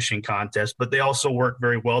little fishing contest. But they also work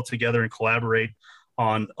very well together and collaborate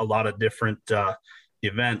on a lot of different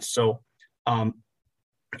events. So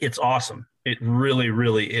it's awesome. It really,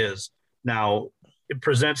 really is. Now, it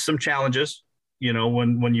presents some challenges.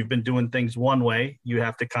 When you've been doing things one way, you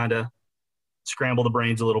have to kind of scramble the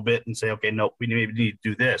brains a little bit and say, okay, no, we maybe need to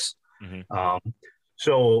do this. Mm-hmm.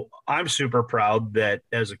 So I'm super proud that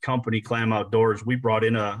as a company, Clam Outdoors, we brought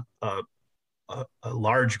in a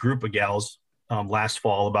large group of gals last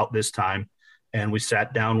fall about this time, and we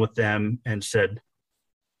sat down with them and said,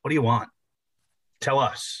 "What do you want? Tell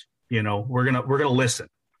us. We're gonna listen.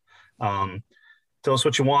 Tell us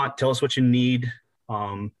what you want. Tell us what you need.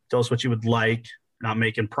 Tell us what you would like. Not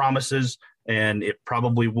making promises, and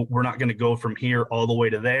we're not going to go from here all the way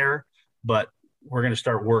to there, but we're going to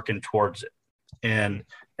start working towards it." And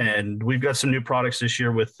we've got some new products this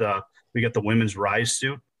year with we got the women's Rise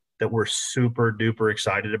suit that we're super duper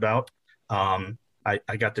excited about. I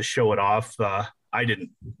got to show it off. I didn't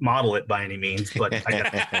model it by any means, but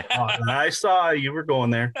I saw you were going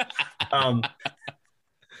there.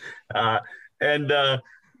 And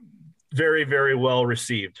very, very well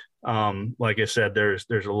received. Like I said, there's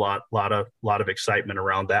a lot of excitement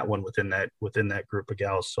around that one within that group of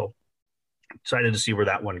gals. So excited to see where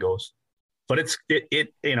that one goes. But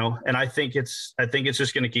and I think it's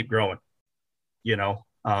just going to keep growing.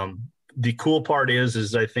 The cool part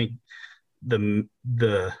is I think the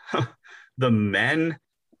men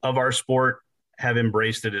of our sport have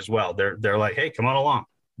embraced it as well. They're like, hey, come on along,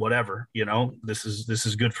 whatever. This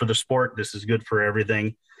is good for the sport. This is good for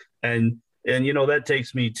everything. And And, that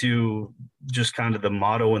takes me to just kind of the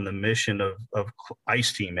motto and the mission of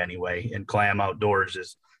Ice Team anyway, and Clam Outdoors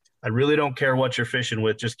is, I really don't care what you're fishing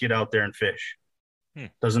with. Just get out there and fish.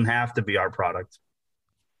 Doesn't have to be our product,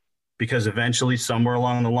 because eventually somewhere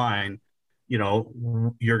along the line,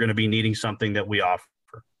 you're going to be needing something that we offer.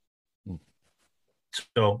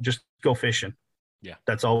 So just go fishing. Yeah.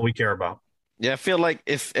 That's all we care about. Yeah, I feel like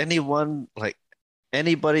if anyone, like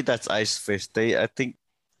anybody that's ice fish, I think,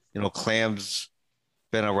 Clam's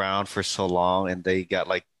been around for so long and they got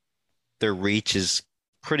like their reach is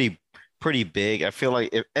pretty big. I feel like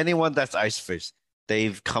if anyone that's ice fish,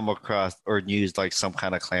 they've come across or used like some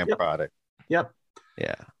kind of Clam product. Yep.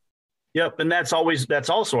 Yeah. Yep. And that's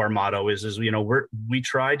also our motto is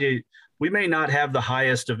we may not have the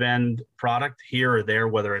highest of end product here or there,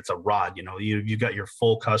 whether it's a rod, you got your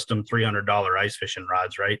full custom $300 ice fishing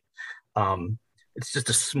rods, right? It's just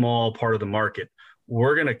a small part of the market.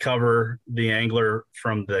 We're going to cover the angler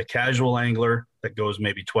from the casual angler that goes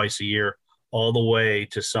maybe twice a year all the way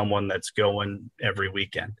to someone that's going every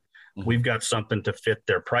weekend. Mm-hmm. We've got something to fit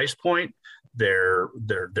their price point, their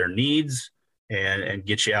needs, and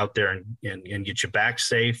get you out there and get you back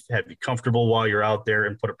safe, have you comfortable while you're out there,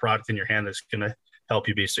 and put a product in your hand that's going to help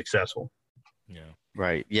you be successful. Yeah.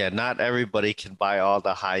 Right. Yeah. Not everybody can buy all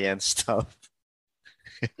the high-end stuff.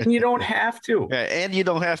 And you don't have to. Yeah, and you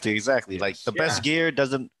don't have to. Exactly. Like the best gear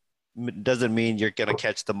doesn't mean you're going to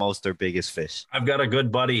catch the most or biggest fish. I've got a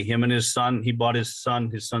good buddy, him and his son. He bought his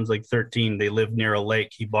son's like 13. They live near a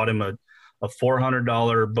lake. He bought him a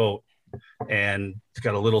 $400 boat, and it's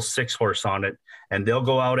got a little 6-horse on it. And they'll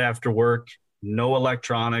go out after work, no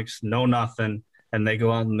electronics, no nothing. And they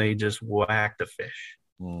go out and they just whack the fish.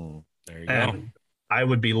 There you go. I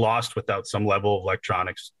would be lost without some level of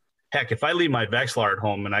electronics. Heck, if I leave my Vexilar at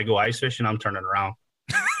home and I go ice fishing, I'm turning around.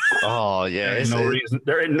 Oh yeah.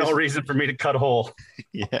 There ain't no reason for me to cut a hole.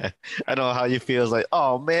 Yeah. I know how you feel. It's like,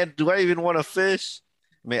 oh man, do I even want to fish?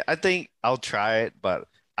 I mean, I think I'll try it, but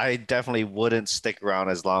I definitely wouldn't stick around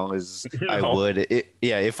as long as I would.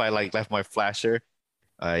 If I like left my flasher,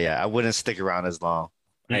 I wouldn't stick around as long.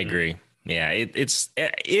 I agree. Yeah,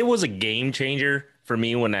 it was a game changer for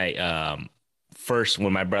me when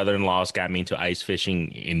when my brother-in-laws got me into ice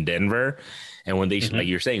fishing in Denver, and when they like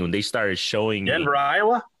you're saying, when they started showing Denver,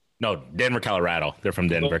 Iowa. No, Denver, Colorado. They're from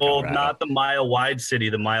Denver, Colorado. Not the mile wide city,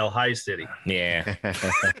 the mile high city. Yeah.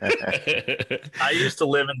 I used to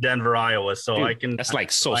live in Denver, Iowa, so dude, I can. That's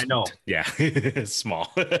like so. I know. Yeah, it's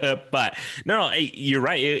small, but no, hey, you're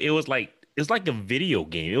right. It was like a video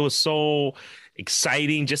game. It was so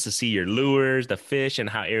exciting just to see your lures, the fish, and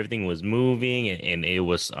how everything was moving, and it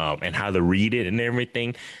was and how to read it and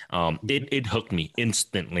everything. It hooked me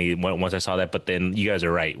instantly once I saw that. But then you guys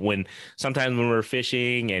are right. Sometimes when we're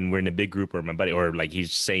fishing and we're in a big group, or my buddy, or like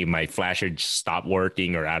he's saying my flasher just stopped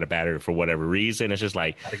working or out of battery for whatever reason, it's just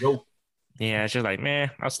like, gotta go. Yeah, it's just like, man,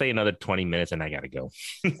 I'll stay another 20 minutes and I gotta go.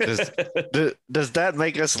 Does that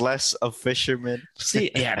make us less of fishermen? See,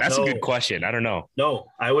 yeah, that's a good question. I don't know. No,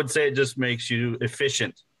 I would say it just makes you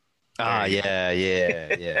efficient.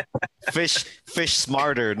 Yeah. Fish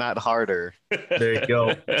smarter, not harder. There you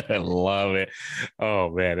go. I love it. Oh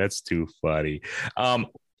man, that's too funny.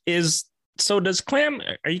 Does Clam?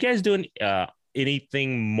 Are you guys doing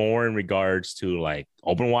anything more in regards to like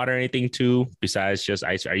open water or anything too besides just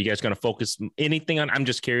ice? Are you guys going to focus anything on? I'm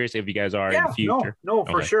just curious if you guys are in the future. No,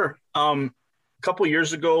 for sure. A couple of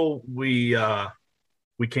years ago, we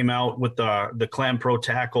came out with the Clam Pro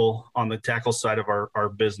tackle on the tackle side of our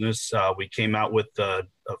business. We came out with a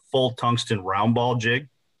full tungsten round ball jig.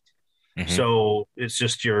 Mm-hmm. So it's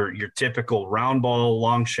just your typical round ball,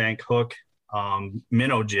 long shank hook,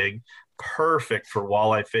 minnow jig. Perfect for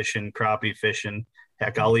walleye fishing, crappie fishing.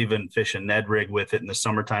 Heck, I'll even fish a Ned rig with it in the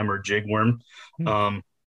summertime, or jig worm.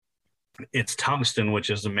 It's tungsten,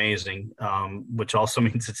 which is amazing, which also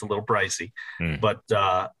means it's a little pricey. But,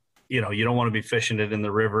 you don't want to be fishing it in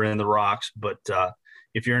the river and the rocks. But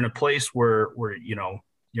if you're in a place where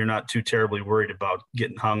you're not too terribly worried about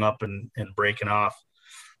getting hung up and breaking off,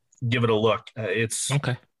 give it a look.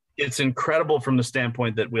 It's incredible from the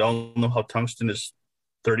standpoint that we all know how tungsten is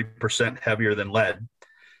 30% heavier than lead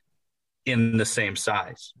in the same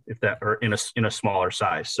size, or in a smaller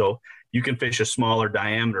size. So you can fish a smaller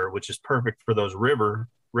diameter, which is perfect for those river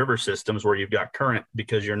systems where you've got current,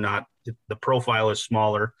 because the profile is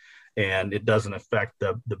smaller and it doesn't affect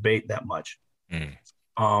the bait that much.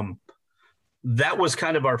 That was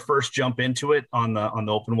kind of our first jump into it on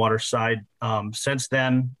the open water side. Since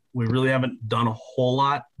then, we really haven't done a whole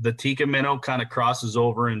lot. The Tikka minnow kind of crosses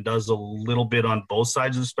over and does a little bit on both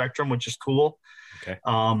sides of the spectrum, which is cool. Okay.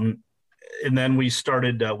 and then we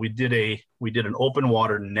started. We did an open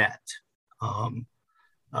water net.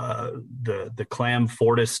 The Clam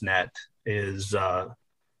Fortis net is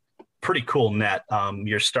pretty cool net.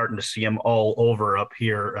 You're starting to see them all over up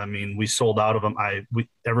here. I mean, we sold out of them.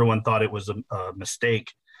 Everyone thought it was a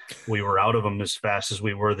mistake. We were out of them as fast as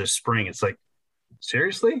we were this spring. It's like,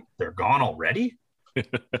 seriously, they're gone already.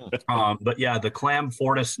 But yeah, the Clam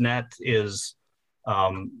Fortis net is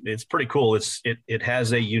it's pretty cool. It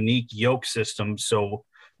has a unique yoke system, so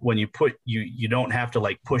when you put you don't have to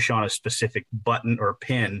like push on a specific button or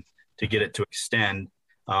pin to get it to extend.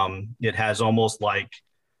 It has almost like,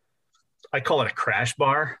 I call it a crash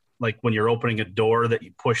bar, like when you're opening a door that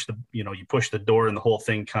you push the door and the whole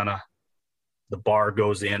thing the bar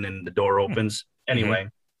goes in and the door opens. Anyway,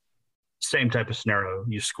 same type of scenario.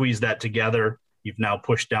 You squeeze that together. You've now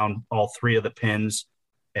pushed down all three of the pins,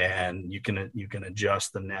 and you can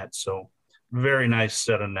adjust the net. So very nice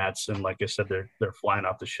set of nets. And like I said, they're flying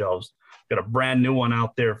off the shelves. Got a brand new one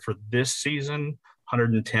out there for this season,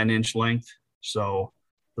 110-inch length. So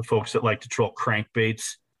the folks that like to troll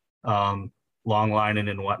crankbaits, long lining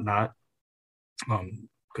and whatnot,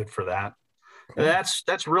 good for that. And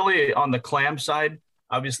that's really on the clam side.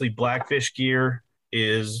 Obviously, Blackfish gear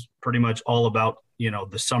is pretty much all about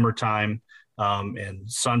the summertime, and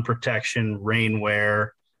sun protection, rain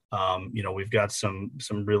wear. We've got some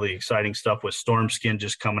really exciting stuff with Storm Skin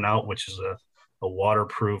just coming out, which is a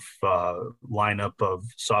waterproof lineup of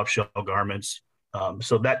soft shell garments.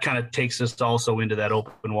 So that kind of takes us also into that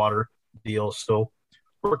open water deal. So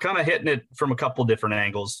we're kind of hitting it from a couple different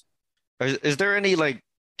angles. Is there any like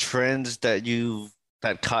trends that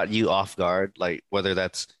caught you off guard, like whether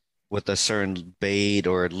that's with a certain bait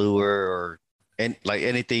or lure or like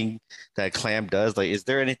anything that Clam does? Like, is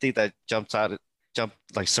there anything that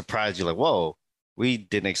surprised you, like, whoa, we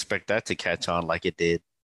didn't expect that to catch on like it did?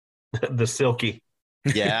 The silky.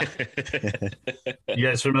 Yeah. You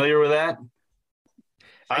guys familiar with that?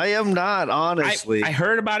 I am not, honestly. I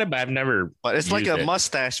heard about it, but I've never. But it's like a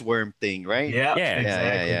mustache worm thing, right? Yeah,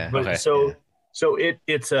 exactly. Yeah. But okay. So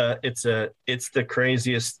it's the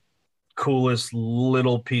craziest, coolest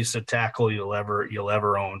little piece of tackle you'll ever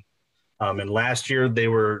own. And last year they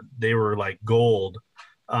were like gold.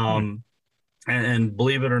 And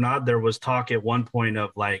believe it or not, there was talk at one point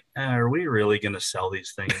of like, are we really going to sell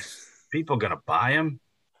these things? People going to buy them?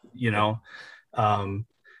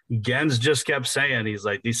 Gens just kept saying, he's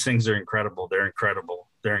like, these things are incredible. They're incredible.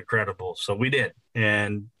 They're incredible. So we did.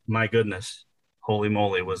 And my goodness, holy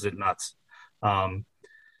moly, was it nuts.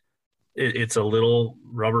 It's a little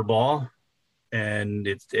rubber ball, and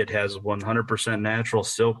it has 100% natural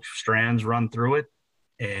silk strands run through it.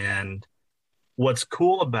 And what's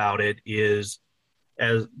cool about it is,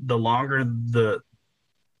 as the longer the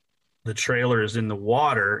trailer is in the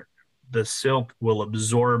water, the silk will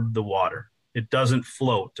absorb the water. It doesn't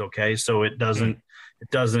float. Okay. So it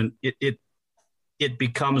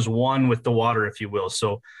becomes one with the water, if you will.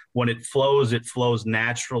 So when it flows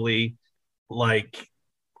naturally, like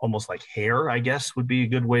almost like hair, I guess would be a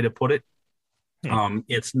good way to put it.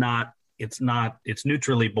 It's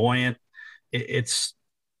neutrally buoyant. And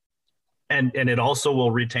it also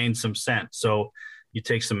will retain some scent. So you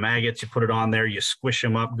take some maggots, you put it on there, you squish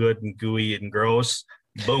them up good and gooey and gross.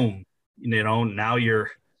 Boom. Now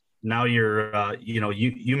you're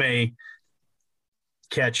you may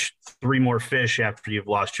catch 3 more fish after you've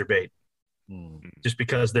lost your bait, just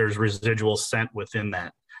because there's residual scent within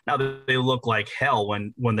that. Now they look like hell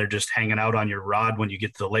when they're just hanging out on your rod. When you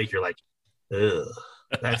get to the lake, you're like, ugh,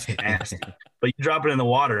 that's nasty. But you drop it in the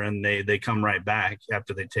water and they come right back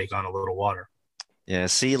after they take on a little water. Yeah.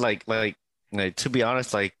 See, like to be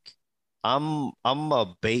honest, like I'm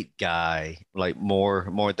a bait guy, like more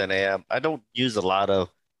than I am. I don't use a lot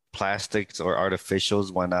of plastics or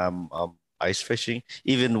artificials when I'm ice fishing,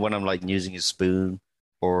 even when I'm like using a spoon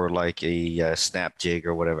or like a snap jig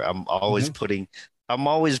or whatever. I'm always putting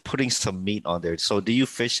some meat on there. So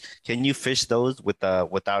can you fish those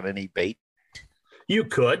without any bait? You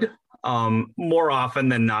could. More often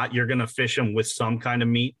than not, you're going to fish them with some kind of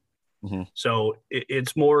meat. So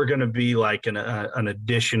it's more going to be like an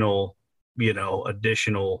additional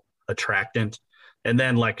attractant. And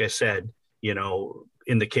then, like I said,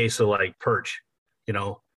 in the case of like perch,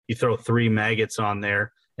 you throw 3 maggots on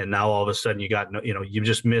there, and now all of a sudden you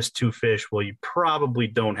just missed 2 fish. Well, you probably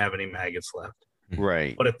don't have any maggots left.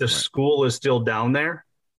 Right. But if the school is still down there,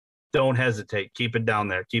 don't hesitate. Keep it down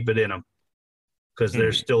there. Keep it in them, because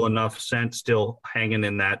there's still enough scent still hanging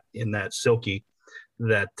in that silky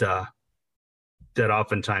that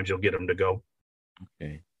oftentimes you'll get them to go.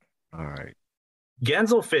 Okay. All right.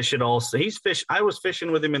 Gens will fish it also. I was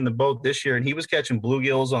fishing with him in the boat this year, and he was catching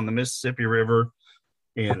bluegills on the Mississippi River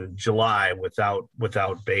in July without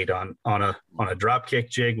bait on a drop kick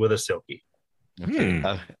jig with a silky. Okay.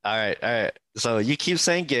 All right. So you keep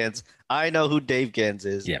saying Gens. I know who Dave Gens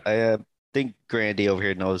is. Yeah. I think Grandy over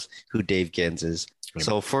here knows who Dave Gens is. Yeah.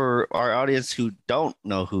 So for our audience who don't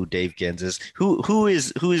know who Dave Gens is, who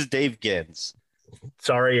is Dave Gens?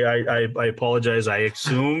 Sorry, I apologize. I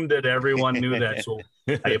assumed that everyone knew that, so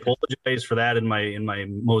I apologize for that in my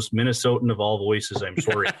most Minnesotan of all voices. I'm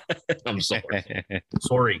sorry. I'm sorry.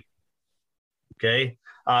 Sorry. Okay.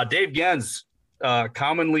 Dave Gens,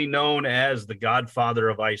 commonly known as the godfather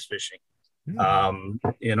of ice fishing.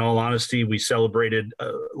 In all honesty, we celebrated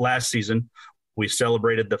last season. We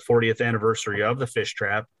celebrated the 40th anniversary of the fish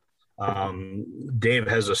trap. Dave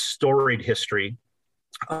has a storied history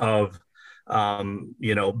of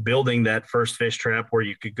building that first fish trap where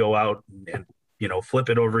you could go out and flip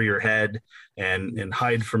it over your head and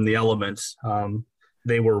hide from the elements.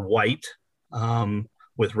 They were white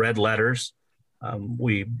with red letters.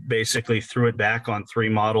 We basically threw it back on 3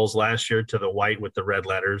 models last year to the white with the red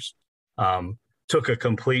letters. Took a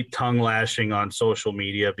complete tongue lashing on social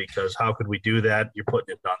media because how could we do that? You're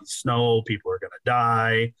putting it on the snow. People are going to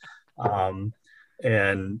die.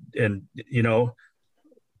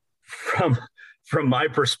 From my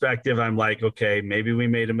perspective, I'm like, okay, maybe we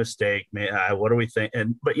made a mistake. What do we think?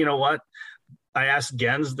 But you know what? I asked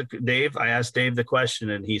Dave the question,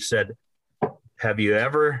 and he said, have you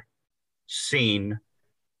ever seen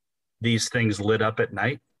these things lit up at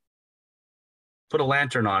night? Put a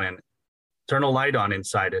lantern on it. Turn a light on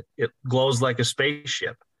inside it. It glows like a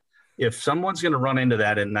spaceship. If someone's going to run into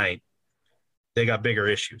that at night, they got bigger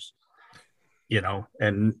issues,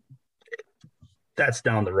 and that's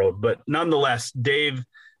down the road. But nonetheless, Dave,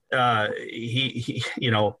 the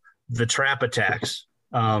trap attacks.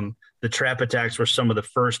 The trap attacks were some of the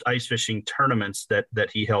first ice fishing tournaments that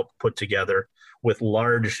he helped put together with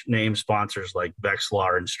large name sponsors like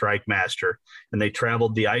Vexilar and Strike Master, and they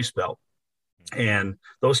traveled the ice belt. And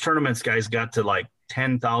those tournaments guys got to like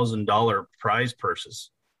 $10,000 prize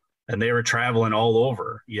purses, and they were traveling all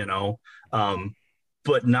over,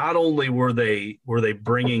 but not only were they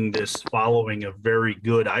bringing this following of very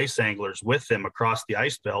good ice anglers with them across the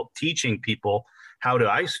ice belt, teaching people how to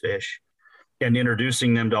ice fish and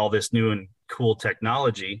introducing them to all this new and cool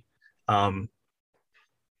technology.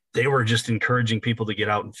 They were just encouraging people to get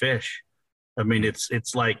out and fish. I mean,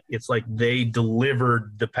 it's like they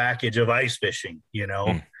delivered the package of ice fishing,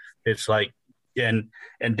 It's like, and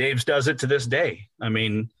Dave's does it to this day. I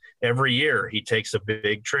mean, every year he takes a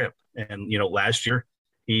big trip, and last year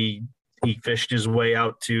he fished his way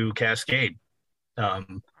out to Cascade.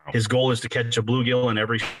 His goal is to catch a bluegill in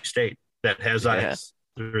every state that has ice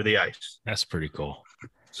through the ice. That's pretty cool.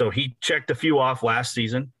 So he checked a few off last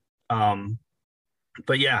season.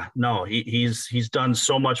 But yeah, no, he's done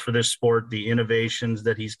so much for this sport, the innovations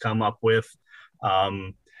that he's come up with.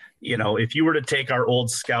 If you were to take our old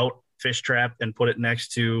Scout fish trap and put it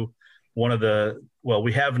next to one of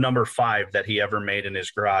we have number 5 that he ever made in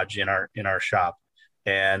his garage in our shop.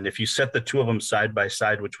 And if you set the 2 of them side by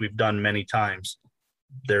side, which we've done many times,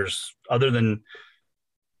 there's, other than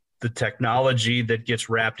the technology that gets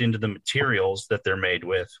wrapped into the materials that they're made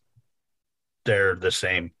with, they're the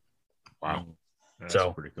same. Wow. That's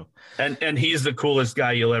pretty cool. And he's the coolest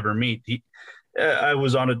guy you'll ever meet. I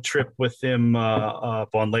was on a trip with him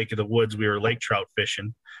up on Lake of the Woods. We were lake trout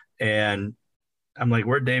fishing, and I'm like,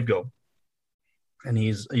 "Where'd Dave go?" And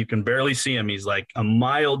you can barely see him. He's like a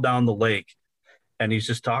mile down the lake, and he's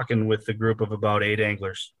just talking with a group of about 8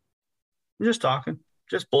 anglers. Just talking,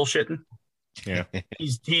 just bullshitting. Yeah.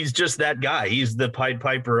 He's just that guy. He's the Pied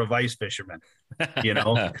Piper of ice fishermen.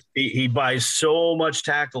 He buys so much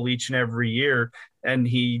tackle each and every year, and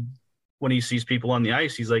when he sees people on the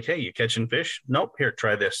ice, he's like, "Hey, you catching fish? Nope. Here,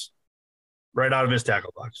 try this." Right out of his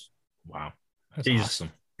tackle box. Wow, that's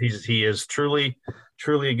awesome. He is truly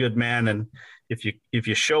a good man. And if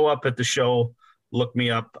you show up at the show, look me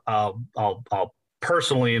up. I'll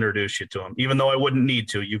personally introduce you to him, even though I wouldn't need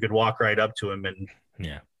to. You could walk right up to him and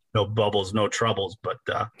no bubbles, no troubles. But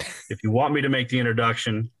if you want me to make the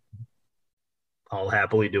introduction, I'll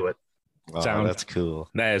happily do it. Oh, that's cool.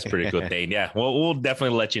 That is pretty cool, Thayne. Yeah, well, we'll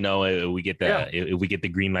definitely let you know if we get the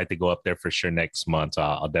green light to go up there for sure next month.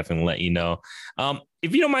 I'll definitely let you know.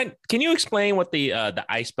 If you don't mind, can you explain what the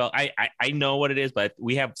ice belt? I know what it is, but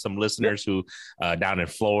we have some listeners who down in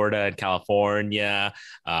Florida and California,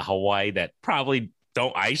 Hawaii that probably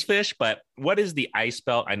don't ice fish. But what is the ice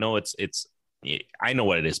belt? I know it's I know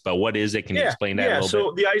what it is, but what is it? Can you explain that a little bit?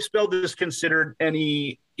 So the ice belt is considered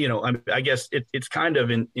any, I guess it's kind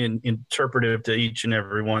of in interpretive to each and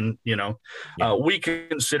every one, we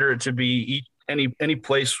consider it to be any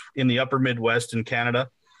place in the upper Midwest in Canada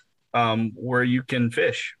where you can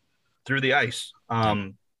fish through the ice.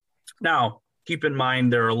 Now, keep in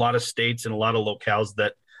mind, there are a lot of states and a lot of locales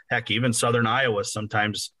that, heck, even Southern Iowa,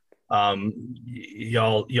 sometimes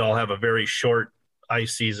y'all have a very short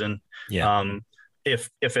ice season. Yeah. If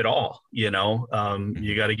at all, you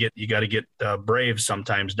got to get brave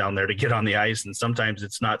sometimes down there to get on the ice. And sometimes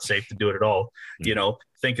it's not safe to do it at all.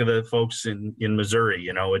 Think of the folks in Missouri,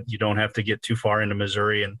 you don't have to get too far into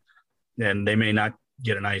Missouri and they may not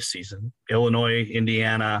get an ice season. Illinois,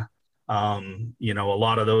 Indiana, a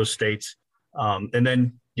lot of those states. And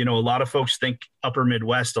then, a lot of folks think upper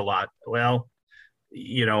Midwest a lot. Well,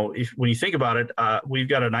 when you think about it, we've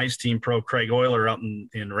got an ice team pro, Craig Euler, out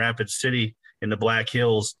in Rapid City in the Black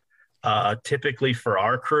Hills, typically for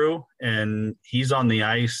our crew. And he's on the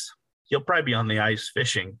ice. He'll probably be on the ice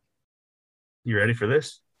fishing. You ready for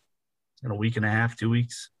this? In a week and a half, 2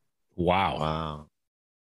 weeks. Wow.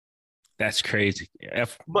 That's crazy.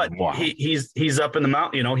 But wow. He's up in the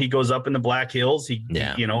mountain, he goes up in the Black Hills. He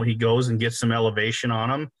goes and gets some elevation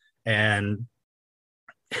on him, and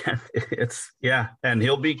and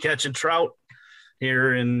he'll be catching trout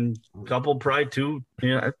here in a couple, probably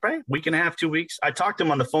a week and a half, 2 weeks. I talked to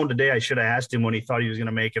him on the phone today. I should have asked him when he thought he was going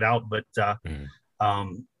to make it out, but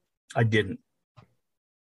I didn't.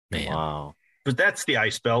 Man. Wow. But that's the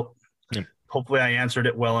ice belt. Yeah. Hopefully I answered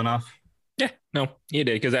it well enough. Yeah, no, you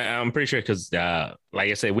did, because I'm pretty sure, because like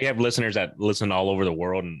I said, we have listeners that listen all over the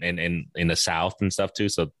world and in the South and stuff too.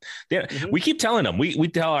 So we keep telling them, we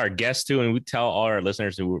tell our guests too, and we tell all our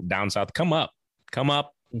listeners who are down south, come up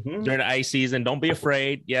during the ice season. Don't be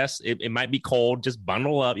afraid. Yes, it might be cold. Just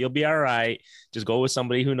bundle up. You'll be all right. Just go with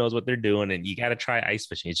somebody who knows what they're doing, and you got to try ice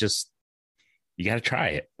fishing. It's just, you got to try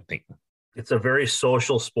it. I think it's a very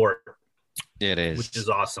social sport. It is, which is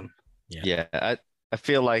awesome. Yeah. I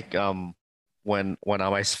feel like when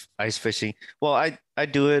I'm ice fishing, well, I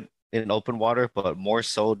do it in open water, but more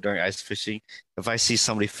so during ice fishing. If I see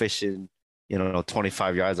somebody fishing,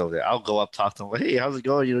 25 yards over there, I'll go up, talk to them. Hey, how's it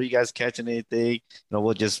going? You guys catching anything?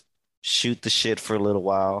 We'll just shoot the shit for a little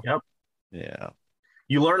while. Yep. Yeah.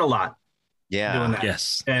 You learn a lot. Yeah. Doing that.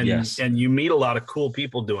 Yes. And you meet a lot of cool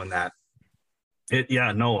people doing that.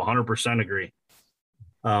 100% agree.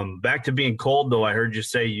 Back to being cold, though, I heard you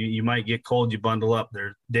say you might get cold, you bundle up.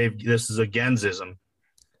 There, Dave, this is a Gensism.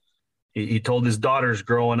 He told his daughters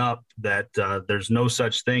growing up that there's no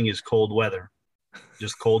such thing as cold weather,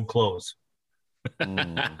 just cold clothes.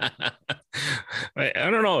 I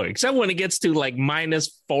don't know, except when it gets to like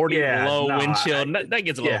minus 40 below wind chill. That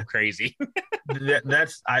gets a little crazy.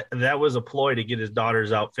 That was a ploy to get his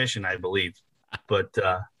daughters out fishing, I believe. But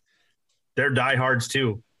they're diehards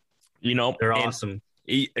too. They're awesome.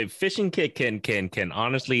 A fishing kid can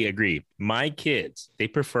honestly agree. My kids, they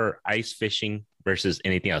prefer ice fishing versus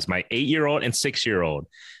anything else. My 8-year-old and 6-year-old,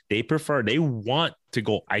 they want to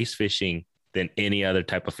go ice fishing than any other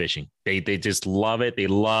type of fishing. They just love it. They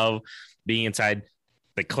love being inside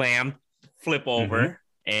the Clam flip over,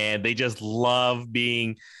 and they just love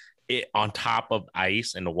being on top of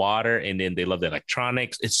ice and the water. And then they love the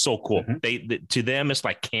electronics. It's so cool. To them, it's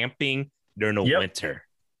like camping during the winter.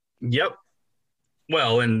 Yep.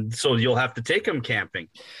 Well, and so you'll have to take them camping.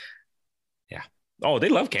 Yeah. Oh, they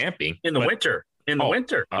love camping in the winter.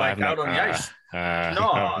 Like out on the ice. No,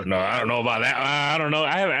 I don't know about that. I don't know.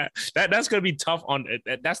 That's going to be tough on.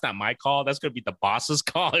 That's not my call. That's going to be the boss's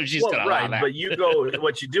call if she's going to allow that. But you go.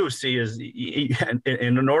 What you do see is,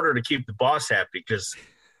 in order to keep the boss happy, because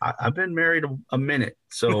I've been married a minute,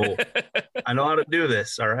 so I know how to do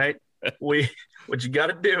this. All right. What you got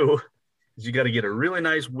to do is you got to get a really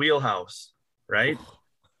nice wheelhouse, right?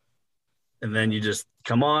 And then you just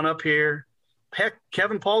come on up here. Heck,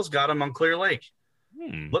 Kevin Paul's got them on Clear Lake.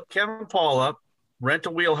 Look Kevin Paul up, rent a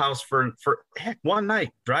wheelhouse for one night,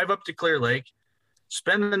 drive up to Clear Lake,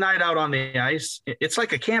 spend the night out on the ice. It's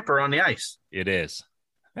like a camper on the ice. It is.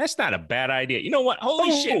 That's not a bad idea. You know what?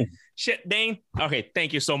 Holy shit, Thayne. Okay,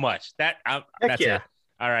 thank you so much. That's it.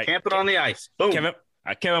 All right, camping on the ice. Boom.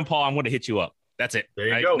 Kevin Paul, I'm going to hit you up. That's it. There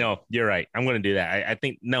you go. No, you're right. I'm going to do that. I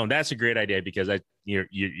think that's a great idea, because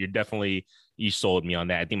you're definitely, you sold me on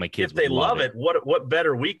that. I think my kids, if they love it, what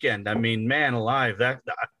better weekend? I mean, man alive,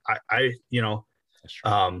 I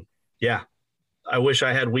wish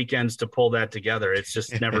I had weekends to pull that together. It's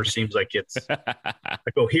just never seems like it's, I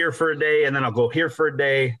go here for a day and then I'll go here for a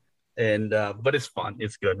day. And, but it's fun.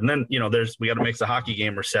 It's good. And then, we got to mix a hockey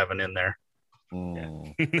game or 7 in there.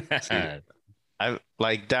 Yeah. I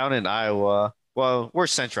like down in Iowa. Well, we're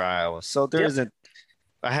central Iowa, so there Yep. isn't.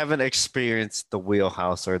 I haven't experienced the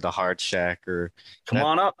wheelhouse or the hard shack or Come that.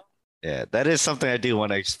 on up. Yeah, that is something I do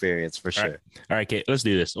want to experience for All right, sure. all right, Kate, let's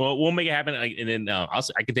do this. Well, we'll make it happen, and then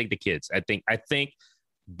I can take the kids. I think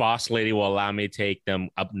Boss Lady will allow me to take them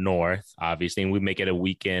up north, obviously, and we make it a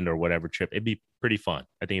weekend or whatever trip. It'd be pretty fun.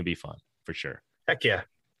 I think it'd be fun for sure. Heck yeah.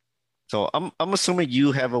 So I'm assuming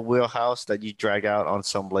you have a wheelhouse that you drag out on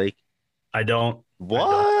some lake. I don't.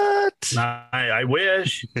 What? I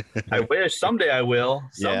wish. I wish someday I will.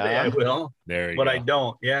 Someday Yeah. I will. There you But go. I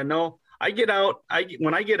don't. Yeah, no. I get out.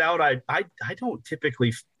 When I get out, I don't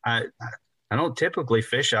typically I don't typically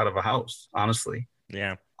fish out of a house, honestly.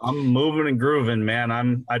 Yeah. I'm moving and grooving,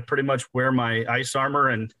 man. I pretty much wear my ice armor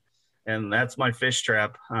and that's my fish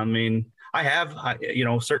trap. I mean,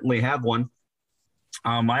 certainly have one.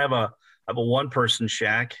 I have a one person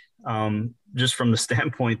shack, just from the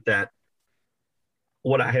standpoint that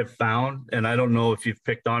what I have found, and I don't know if you've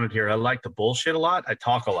picked on it here. I like to bullshit a lot. I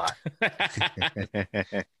talk a lot.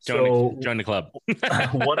 Join the club.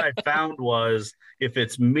 What I found was if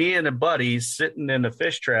it's me and a buddy sitting in a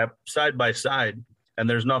fish trap side by side and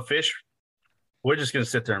there's no fish, we're just going to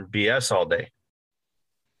sit there and BS all day.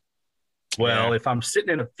 Well, Yeah. if I'm sitting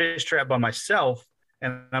in a fish trap by myself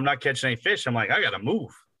and I'm not catching any fish, I'm like, I got to move.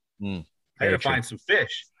 Mm, I got very to find some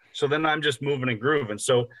fish. So then I'm just moving and grooving.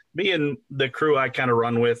 So me and the crew I kind of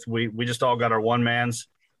run with, we just all got our one mans,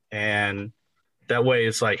 and that way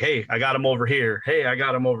it's like, hey, I got him over here. Hey, I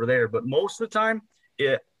got him over there. But most of the time,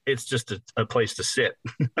 it's just a place to sit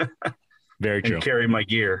Very true. and carry my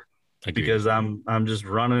gear Agreed. because I'm just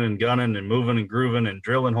running and gunning and moving and grooving and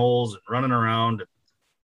drilling holes and running around.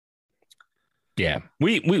 Yeah,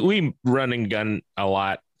 we run and gun a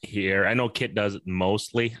lot here. I know Kit does it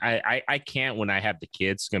mostly. I can't when I have the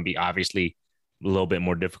kids. It's gonna be obviously a little bit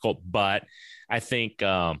more difficult, but I think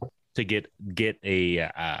to get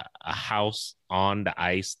a house on the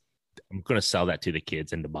ice, I'm gonna sell that to the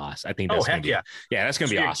kids and the boss. I think that's gonna be that's gonna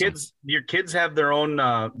So be awesome. Your kids have their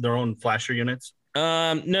own flasher units.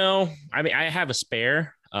 No, I mean I have a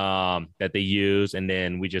spare that they use, and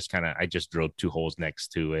then I just drilled 2 holes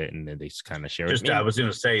next to it, and then they just kind of share it. I was going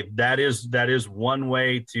to say that is one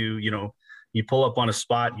way to, you pull up on a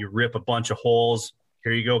spot, you rip a bunch of holes.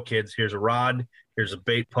 Here you go, kids. Here's a rod. Here's a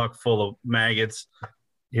bait puck full of maggots.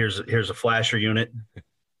 Here's a flasher unit,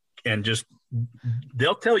 and just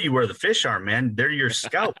they'll tell you where the fish are, man. They're your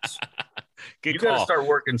scouts. Good you call. got to start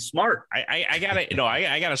working smart. I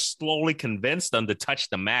gotta slowly convince them to touch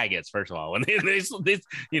the maggots first of all. When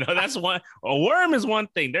that's one. A worm is one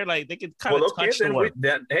thing. They're like they can kind of touch the worm.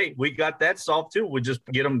 We got that solved too. We just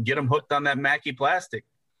get them hooked on that Mackie plastic.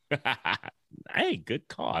 Hey, good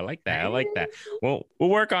call. I like that. Well, we'll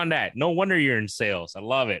work on that. No wonder you're in sales. I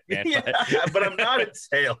love it, man. But I'm not in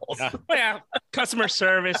sales. Yeah, customer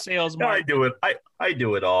service, sales. No, I do it. I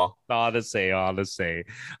do it all. All to say.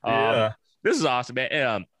 Yeah. This is awesome,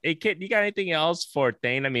 man. Hey, Kit, you got anything else for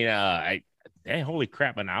Thayne? I mean, holy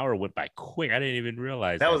crap, an hour went by quick. I didn't even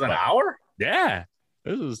realize that was an hour. Yeah,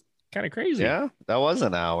 this was kind of crazy. Yeah, that was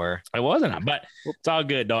an hour. It wasn't, but it's all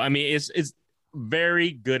good though. I mean, it's very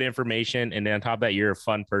good information, and then on top of that, you're a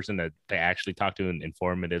fun person to actually talk to and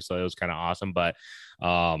informative. So it was kind of awesome. But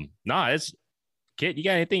it's Kit. You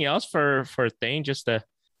got anything else for Thayne? Just to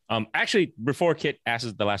actually, before Kit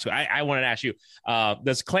asks the last question, I wanted to ask you: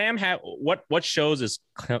 does Clam have what shows does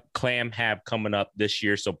Clam have coming up this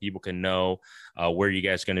year, so people can know where you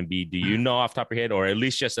guys going to be? Do you know off the top of your head, or at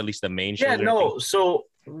least the main shows? Yeah, no. So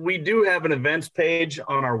we do have an events page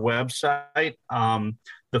on our website.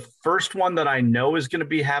 The first one that I know is going to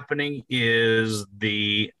be happening is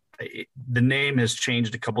the name has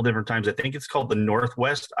changed a couple different times. I think it's called the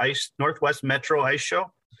Northwest Metro Ice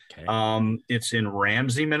Show. Okay. It's in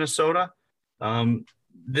Ramsey, Minnesota.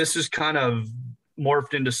 This is kind of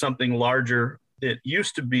morphed into something larger. It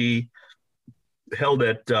used to be held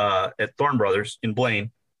at Thorne Brothers in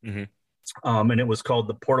Blaine, and it was called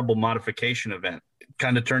the Portable Modification Event. It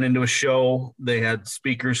kind of turned into a show. They had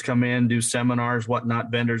speakers come in, do seminars,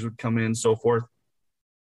 whatnot. Vendors would come in, so forth,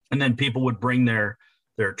 and then people would bring their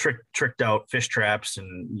tricked out fish traps,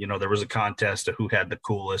 and there was a contest of who had the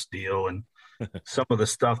coolest deal. And some of the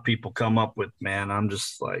stuff people come up with, man, I'm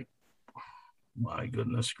just like, my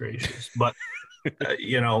goodness gracious. But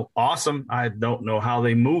awesome. I don't know how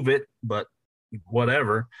they move it, but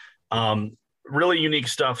whatever. Really unique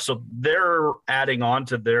stuff. So they're adding on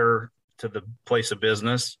to the place of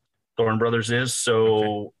business, Thorne Brothers is.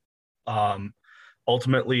 So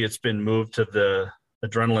ultimately it's been moved to the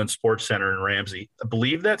Adrenaline Sports Center in Ramsey. I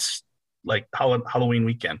believe that's like Halloween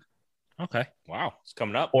weekend. Okay. Wow. It's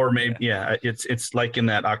coming up. Or maybe, it's like in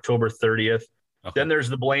that October 30th. Okay. Then there's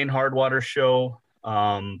the Blaine Hardwater Show,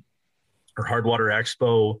 or Hardwater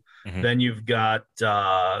Expo. Mm-hmm. Then you've got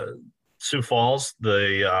Sioux Falls.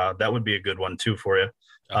 That would be a good one too for you,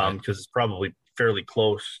 because it's probably fairly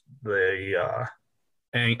close. The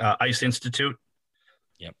Ice Institute.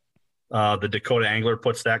 Yep. The Dakota Angler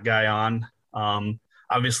puts that guy on.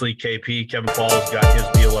 Obviously, Kevin Paul's got his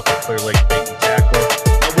deal up at Clear Lake Bait and Tackle.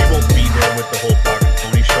 We won't be there with the whole Dog and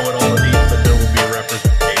Pony show at all of these, but there will be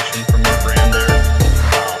representation from our brand there.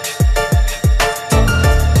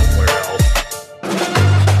 Where else?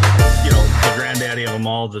 The granddaddy of them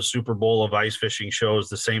all, the Super Bowl of ice fishing shows,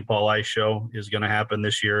 the St. Paul Ice Show is going to happen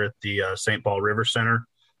this year at the St. Paul River Center. Okay.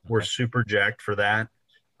 We're super jacked for that.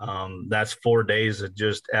 That's 4 days of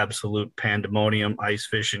just absolute pandemonium, ice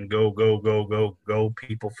fishing, go, go, go, go, go.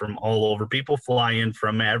 People from all over. People fly in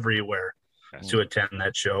from everywhere to attend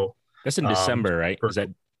that show. That's in December, right? Is that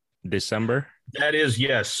December? That is,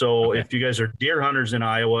 yes. So if you guys are deer hunters in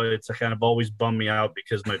Iowa, it's kind of always bummed me out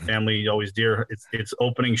because my family always it's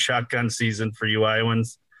opening shotgun season for you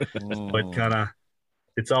Iowans. But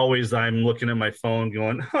it's always, I'm looking at my phone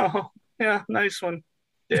going, oh, yeah, nice one,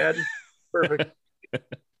 Dad. Perfect.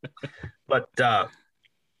 But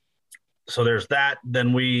so there's that.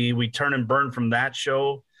 Then we turn and burn from that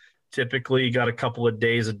show. Typically got a couple of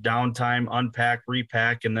days of downtime, unpack,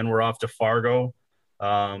 repack, and then we're off to Fargo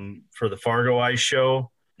for the Fargo Ice Show.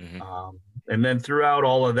 Mm-hmm. And then throughout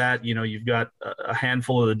all of that, you've got a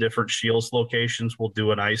handful of the different Shields locations. We'll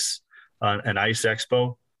do an ice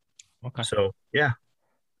expo. Okay. So yeah,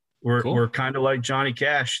 we're kind of like Johnny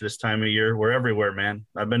Cash this time of year. We're everywhere, man.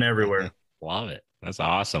 I've been everywhere. Love it. That's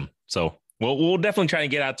awesome. So we'll definitely try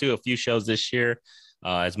and get out to a few shows this year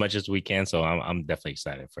as much as we can. So I'm definitely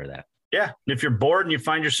excited for that. Yeah. And if you're bored and you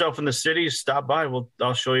find yourself in the city, stop by.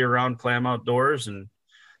 I'll show you around Clam Outdoors and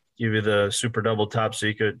give you the super double top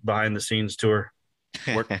secret behind the scenes tour.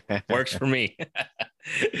 Works for me.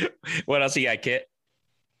 What else you got, Kit?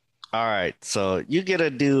 All right. So you get to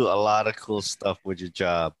do a lot of cool stuff with your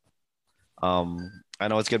job. I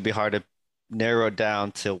know it's going to be hard to narrow it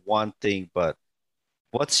down to one thing, but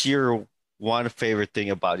what's your one favorite thing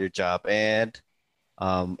about your job? And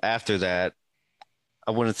after that,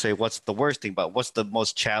 I wouldn't say what's the worst thing, but what's the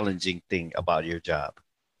most challenging thing about your job?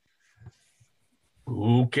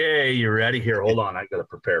 Okay, you ready? Here, hold on. I got to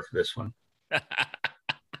prepare for this one.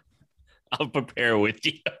 I'll prepare with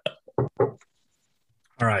you. All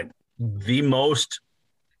right. Man.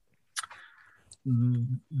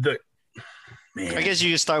 I guess you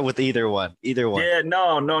can start with either one. Yeah,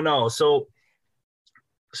 no. So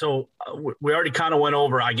we already kind of went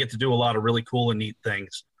over. I get to do a lot of really cool and neat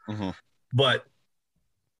things, but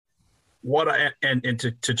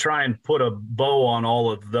to try and put a bow on all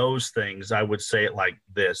of those things, I would say it like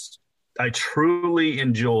this: I truly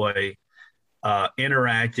enjoy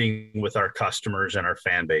interacting with our customers and our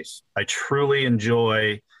fan base. I truly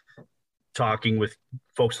enjoy talking with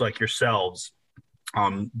folks like yourselves.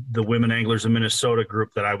 The Women Anglers of Minnesota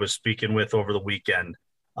group that I was speaking with over the weekend,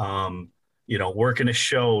 working a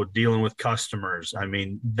show, dealing with customers. I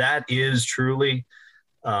mean, that is truly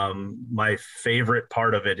my favorite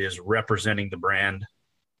part of it, is representing the brand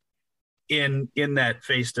in that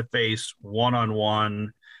face-to-face,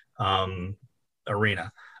 one-on-one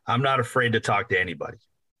arena. I'm not afraid to talk to anybody.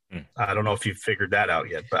 I don't know if you've figured that out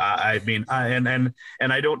yet, but I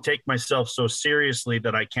don't take myself so seriously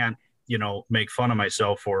that I can't, make fun of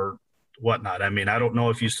myself or whatnot. I mean, I don't know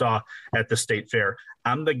if you saw at the state fair,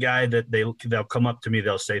 I'm the guy that they'll come up to me.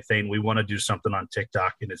 They'll say, Thayne, we want to do something on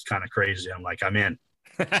TikTok. And it's kind of crazy. I'm like, I'm in.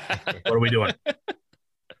 What are we doing?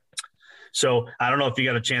 So I don't know if you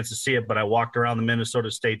got a chance to see it, but I walked around the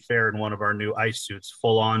Minnesota State Fair in one of our new ice suits,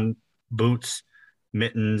 full on boots,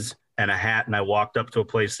 mittens, and a hat. And I walked up to a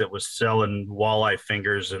place that was selling walleye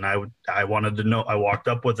fingers. And I wanted to know, I walked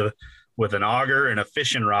up with an auger and a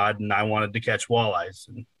fishing rod, and I wanted to catch walleyes.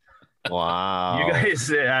 And wow. You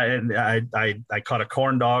guys, I caught a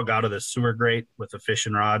corn dog out of the sewer grate with a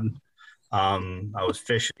fishing rod. I was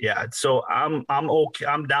fishing. Yeah. So I'm okay.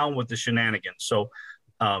 I'm down with the shenanigans. So,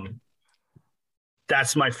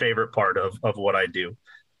 that's my favorite part of what I do.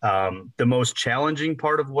 The most challenging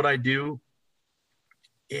part of what I do,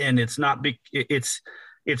 and it's not it's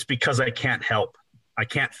because I can't help. I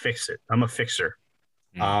can't fix it. I'm a fixer.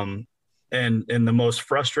 And the most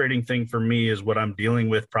frustrating thing for me is what I'm dealing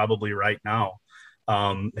with probably right now.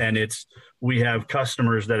 And we have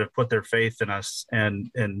customers that have put their faith in us, and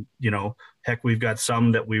heck, we've got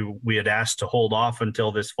some that we had asked to hold off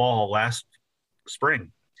until this fall last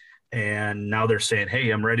spring. and now they're saying,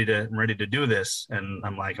 "Hey, I'm ready to do this," and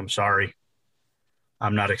I'm like, "I'm sorry,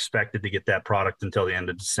 I'm not expected to get that product until the end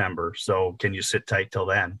of December. So can you sit tight till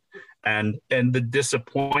then?" And the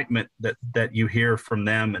disappointment that you hear from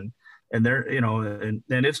them, and they're, and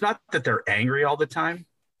it's not that they're angry all the time.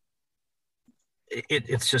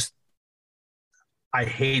 It's just, I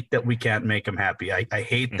hate that we can't make them happy. I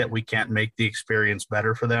hate that we can't make the experience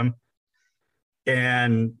better for them.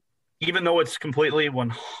 And even though it's completely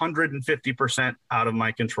 150% out of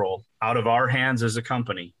my control, out of our hands as a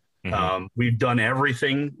company, we've done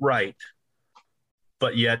everything right,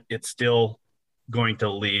 but yet it's still going to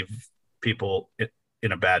leave people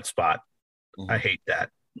in a bad spot. I hate that.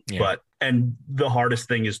 Yeah. And the hardest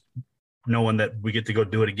thing is knowing that we get to go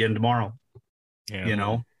do it again tomorrow.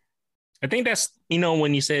 Yeah. I think that's,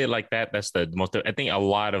 when you say it like that, that's the most, I think a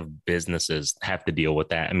lot of businesses have to deal with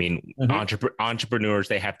that. I mean, entrepreneurs,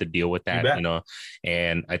 they have to deal with that,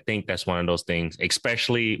 and I think that's one of those things,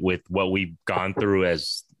 especially with what we've gone through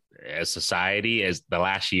as society, as the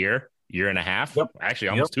last year and a half, actually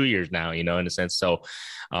almost 2 years now, in a sense. So,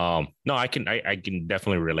 no, I can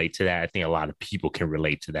definitely relate to that. I think a lot of people can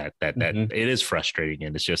relate to that it is frustrating.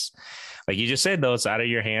 And it's just, like you just said, though, it's out of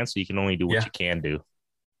your hands. So you can only do what you can do.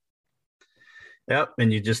 Yep.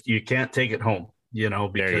 And you can't take it home,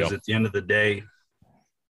 because at the end of the day, it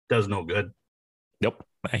does no good. Nope.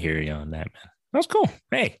 I hear you on that, man. That's cool.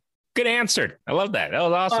 Hey, good answer. I love that. That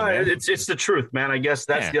was awesome. Man. It's the truth, man. I guess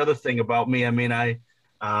that's the other thing about me. I mean, I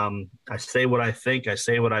say what I think. I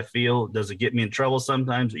say what I feel. Does it get me in trouble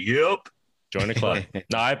sometimes? Yep. Join the club.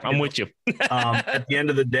 No, I'm with you. At the end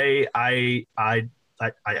of the day, I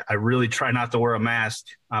really try not to wear a mask.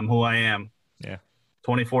 I'm who I am. Yeah.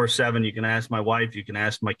 24/7. You can ask my wife. You can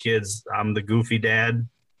ask my kids. I'm the goofy dad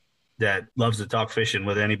that loves to talk fishing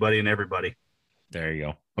with anybody and everybody. There you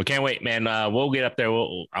go. We can't wait, man. We'll get up there.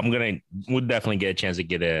 We'll definitely get a chance to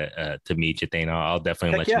get to meet you, Thayne. I'll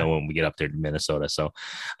definitely let you know when we get up there to Minnesota. So,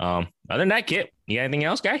 other than that, Kit, you got anything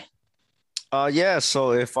else, guy? Yeah.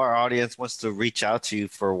 So if our audience wants to reach out to you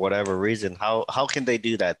for whatever reason, how can they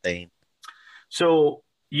do that, Thayne? So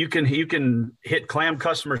you can hit Clam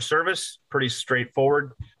customer service, pretty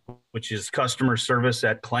straightforward, which is customer service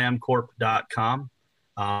at clamcorp.com.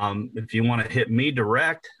 If you want to hit me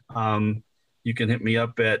direct, you can hit me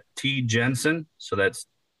up at T Jensen. So that's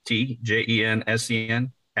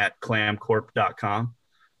TJENSEN at clamcorp.com.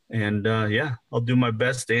 And I'll do my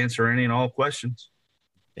best to answer any and all questions.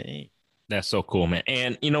 Hey, that's so cool, man.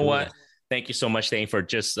 And you know what? Thank you so much, Thayne, for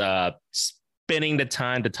just spending the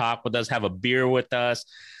time to talk with us, have a beer with us.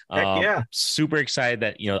 Super excited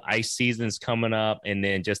that, ice season's coming up, and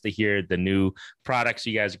then just to hear the new products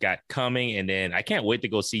you guys got coming. And then I can't wait to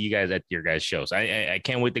go see you guys at your guys' shows. I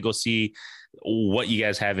can't wait to go see what you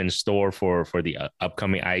guys have in store for the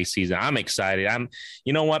upcoming ice season. I'm excited.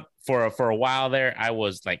 For a while there, I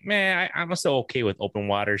was like, man, I'm still okay with open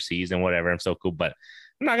water season, whatever. I'm so cool. But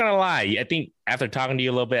I'm not gonna lie. I think after talking to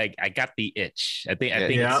you a little bit, I got the itch. I think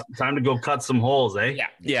it's time to go cut some holes, eh?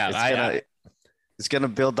 Yeah. It's gonna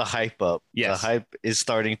build the hype up. Yes. The hype is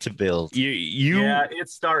starting to build. Yeah,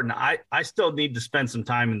 it's starting. I still need to spend some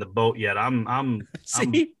time in the boat yet. I'm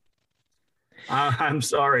sorry.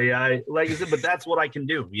 Like I said, but that's what I can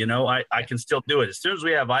do. I can still do it. As soon as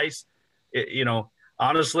we have ice,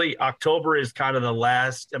 honestly, October is kind of the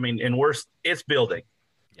last. I mean, and it's building.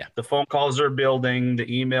 Yeah. The phone calls are building. The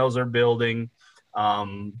emails are building.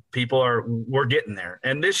 We're getting there.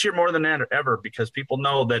 And this year more than ever, because people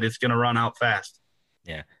know that it's going to run out fast.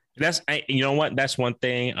 Yeah. You know what? That's one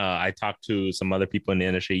thing. I talked to some other people in the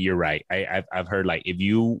industry. You're right. I've heard, like, if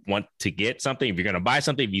you want to get something, if you're going to buy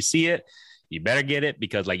something, if you see it, you better get it,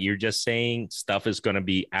 because like you're just saying, stuff is going to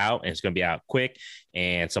be out, and it's going to be out quick,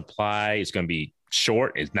 and supply is going to be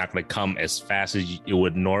short. It's not going to come as fast as it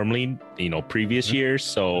would normally, previous years.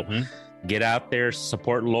 So get out there,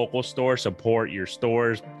 support local stores, support your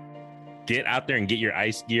stores, get out there and get your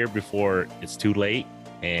ice gear before it's too late.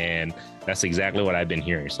 And that's exactly what I've been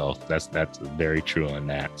hearing. So that's very true on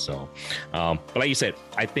that. So, but like you said,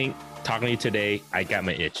 I think talking to you today, I got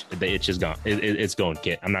my itch. The itch is gone. It's going,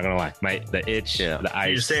 Kit. I'm not gonna lie. The itch, the ice.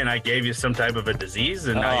 You're saying I gave you some type of a disease,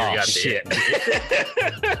 and now you got shit.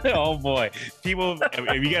 The itch. Oh boy, people!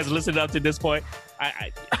 If you guys listened up to this point,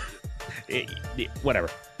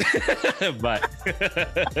 whatever. but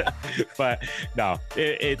no,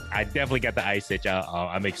 I definitely got the ice itch.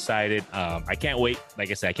 I'm excited. I can't wait. Like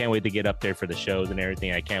I said, I can't wait to get up there for the shows and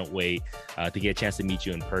everything. I can't wait to get a chance to meet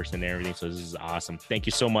you in person and everything. So this is awesome. Thank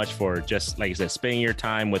you so much for just, like I said, spending your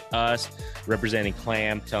time with us, representing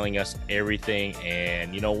Clam, telling us everything.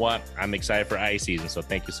 And you know what? I'm excited for ice season. So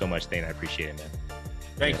thank you so much, Thayne. I appreciate it, man.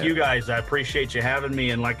 Thank you guys. I appreciate you having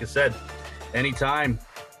me. And like I said, anytime.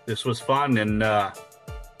 This was fun, and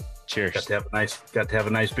cheers. Got to have a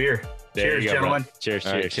nice beer. There Cheers, you go, gentlemen. Cheers.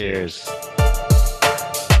 All right, cheers.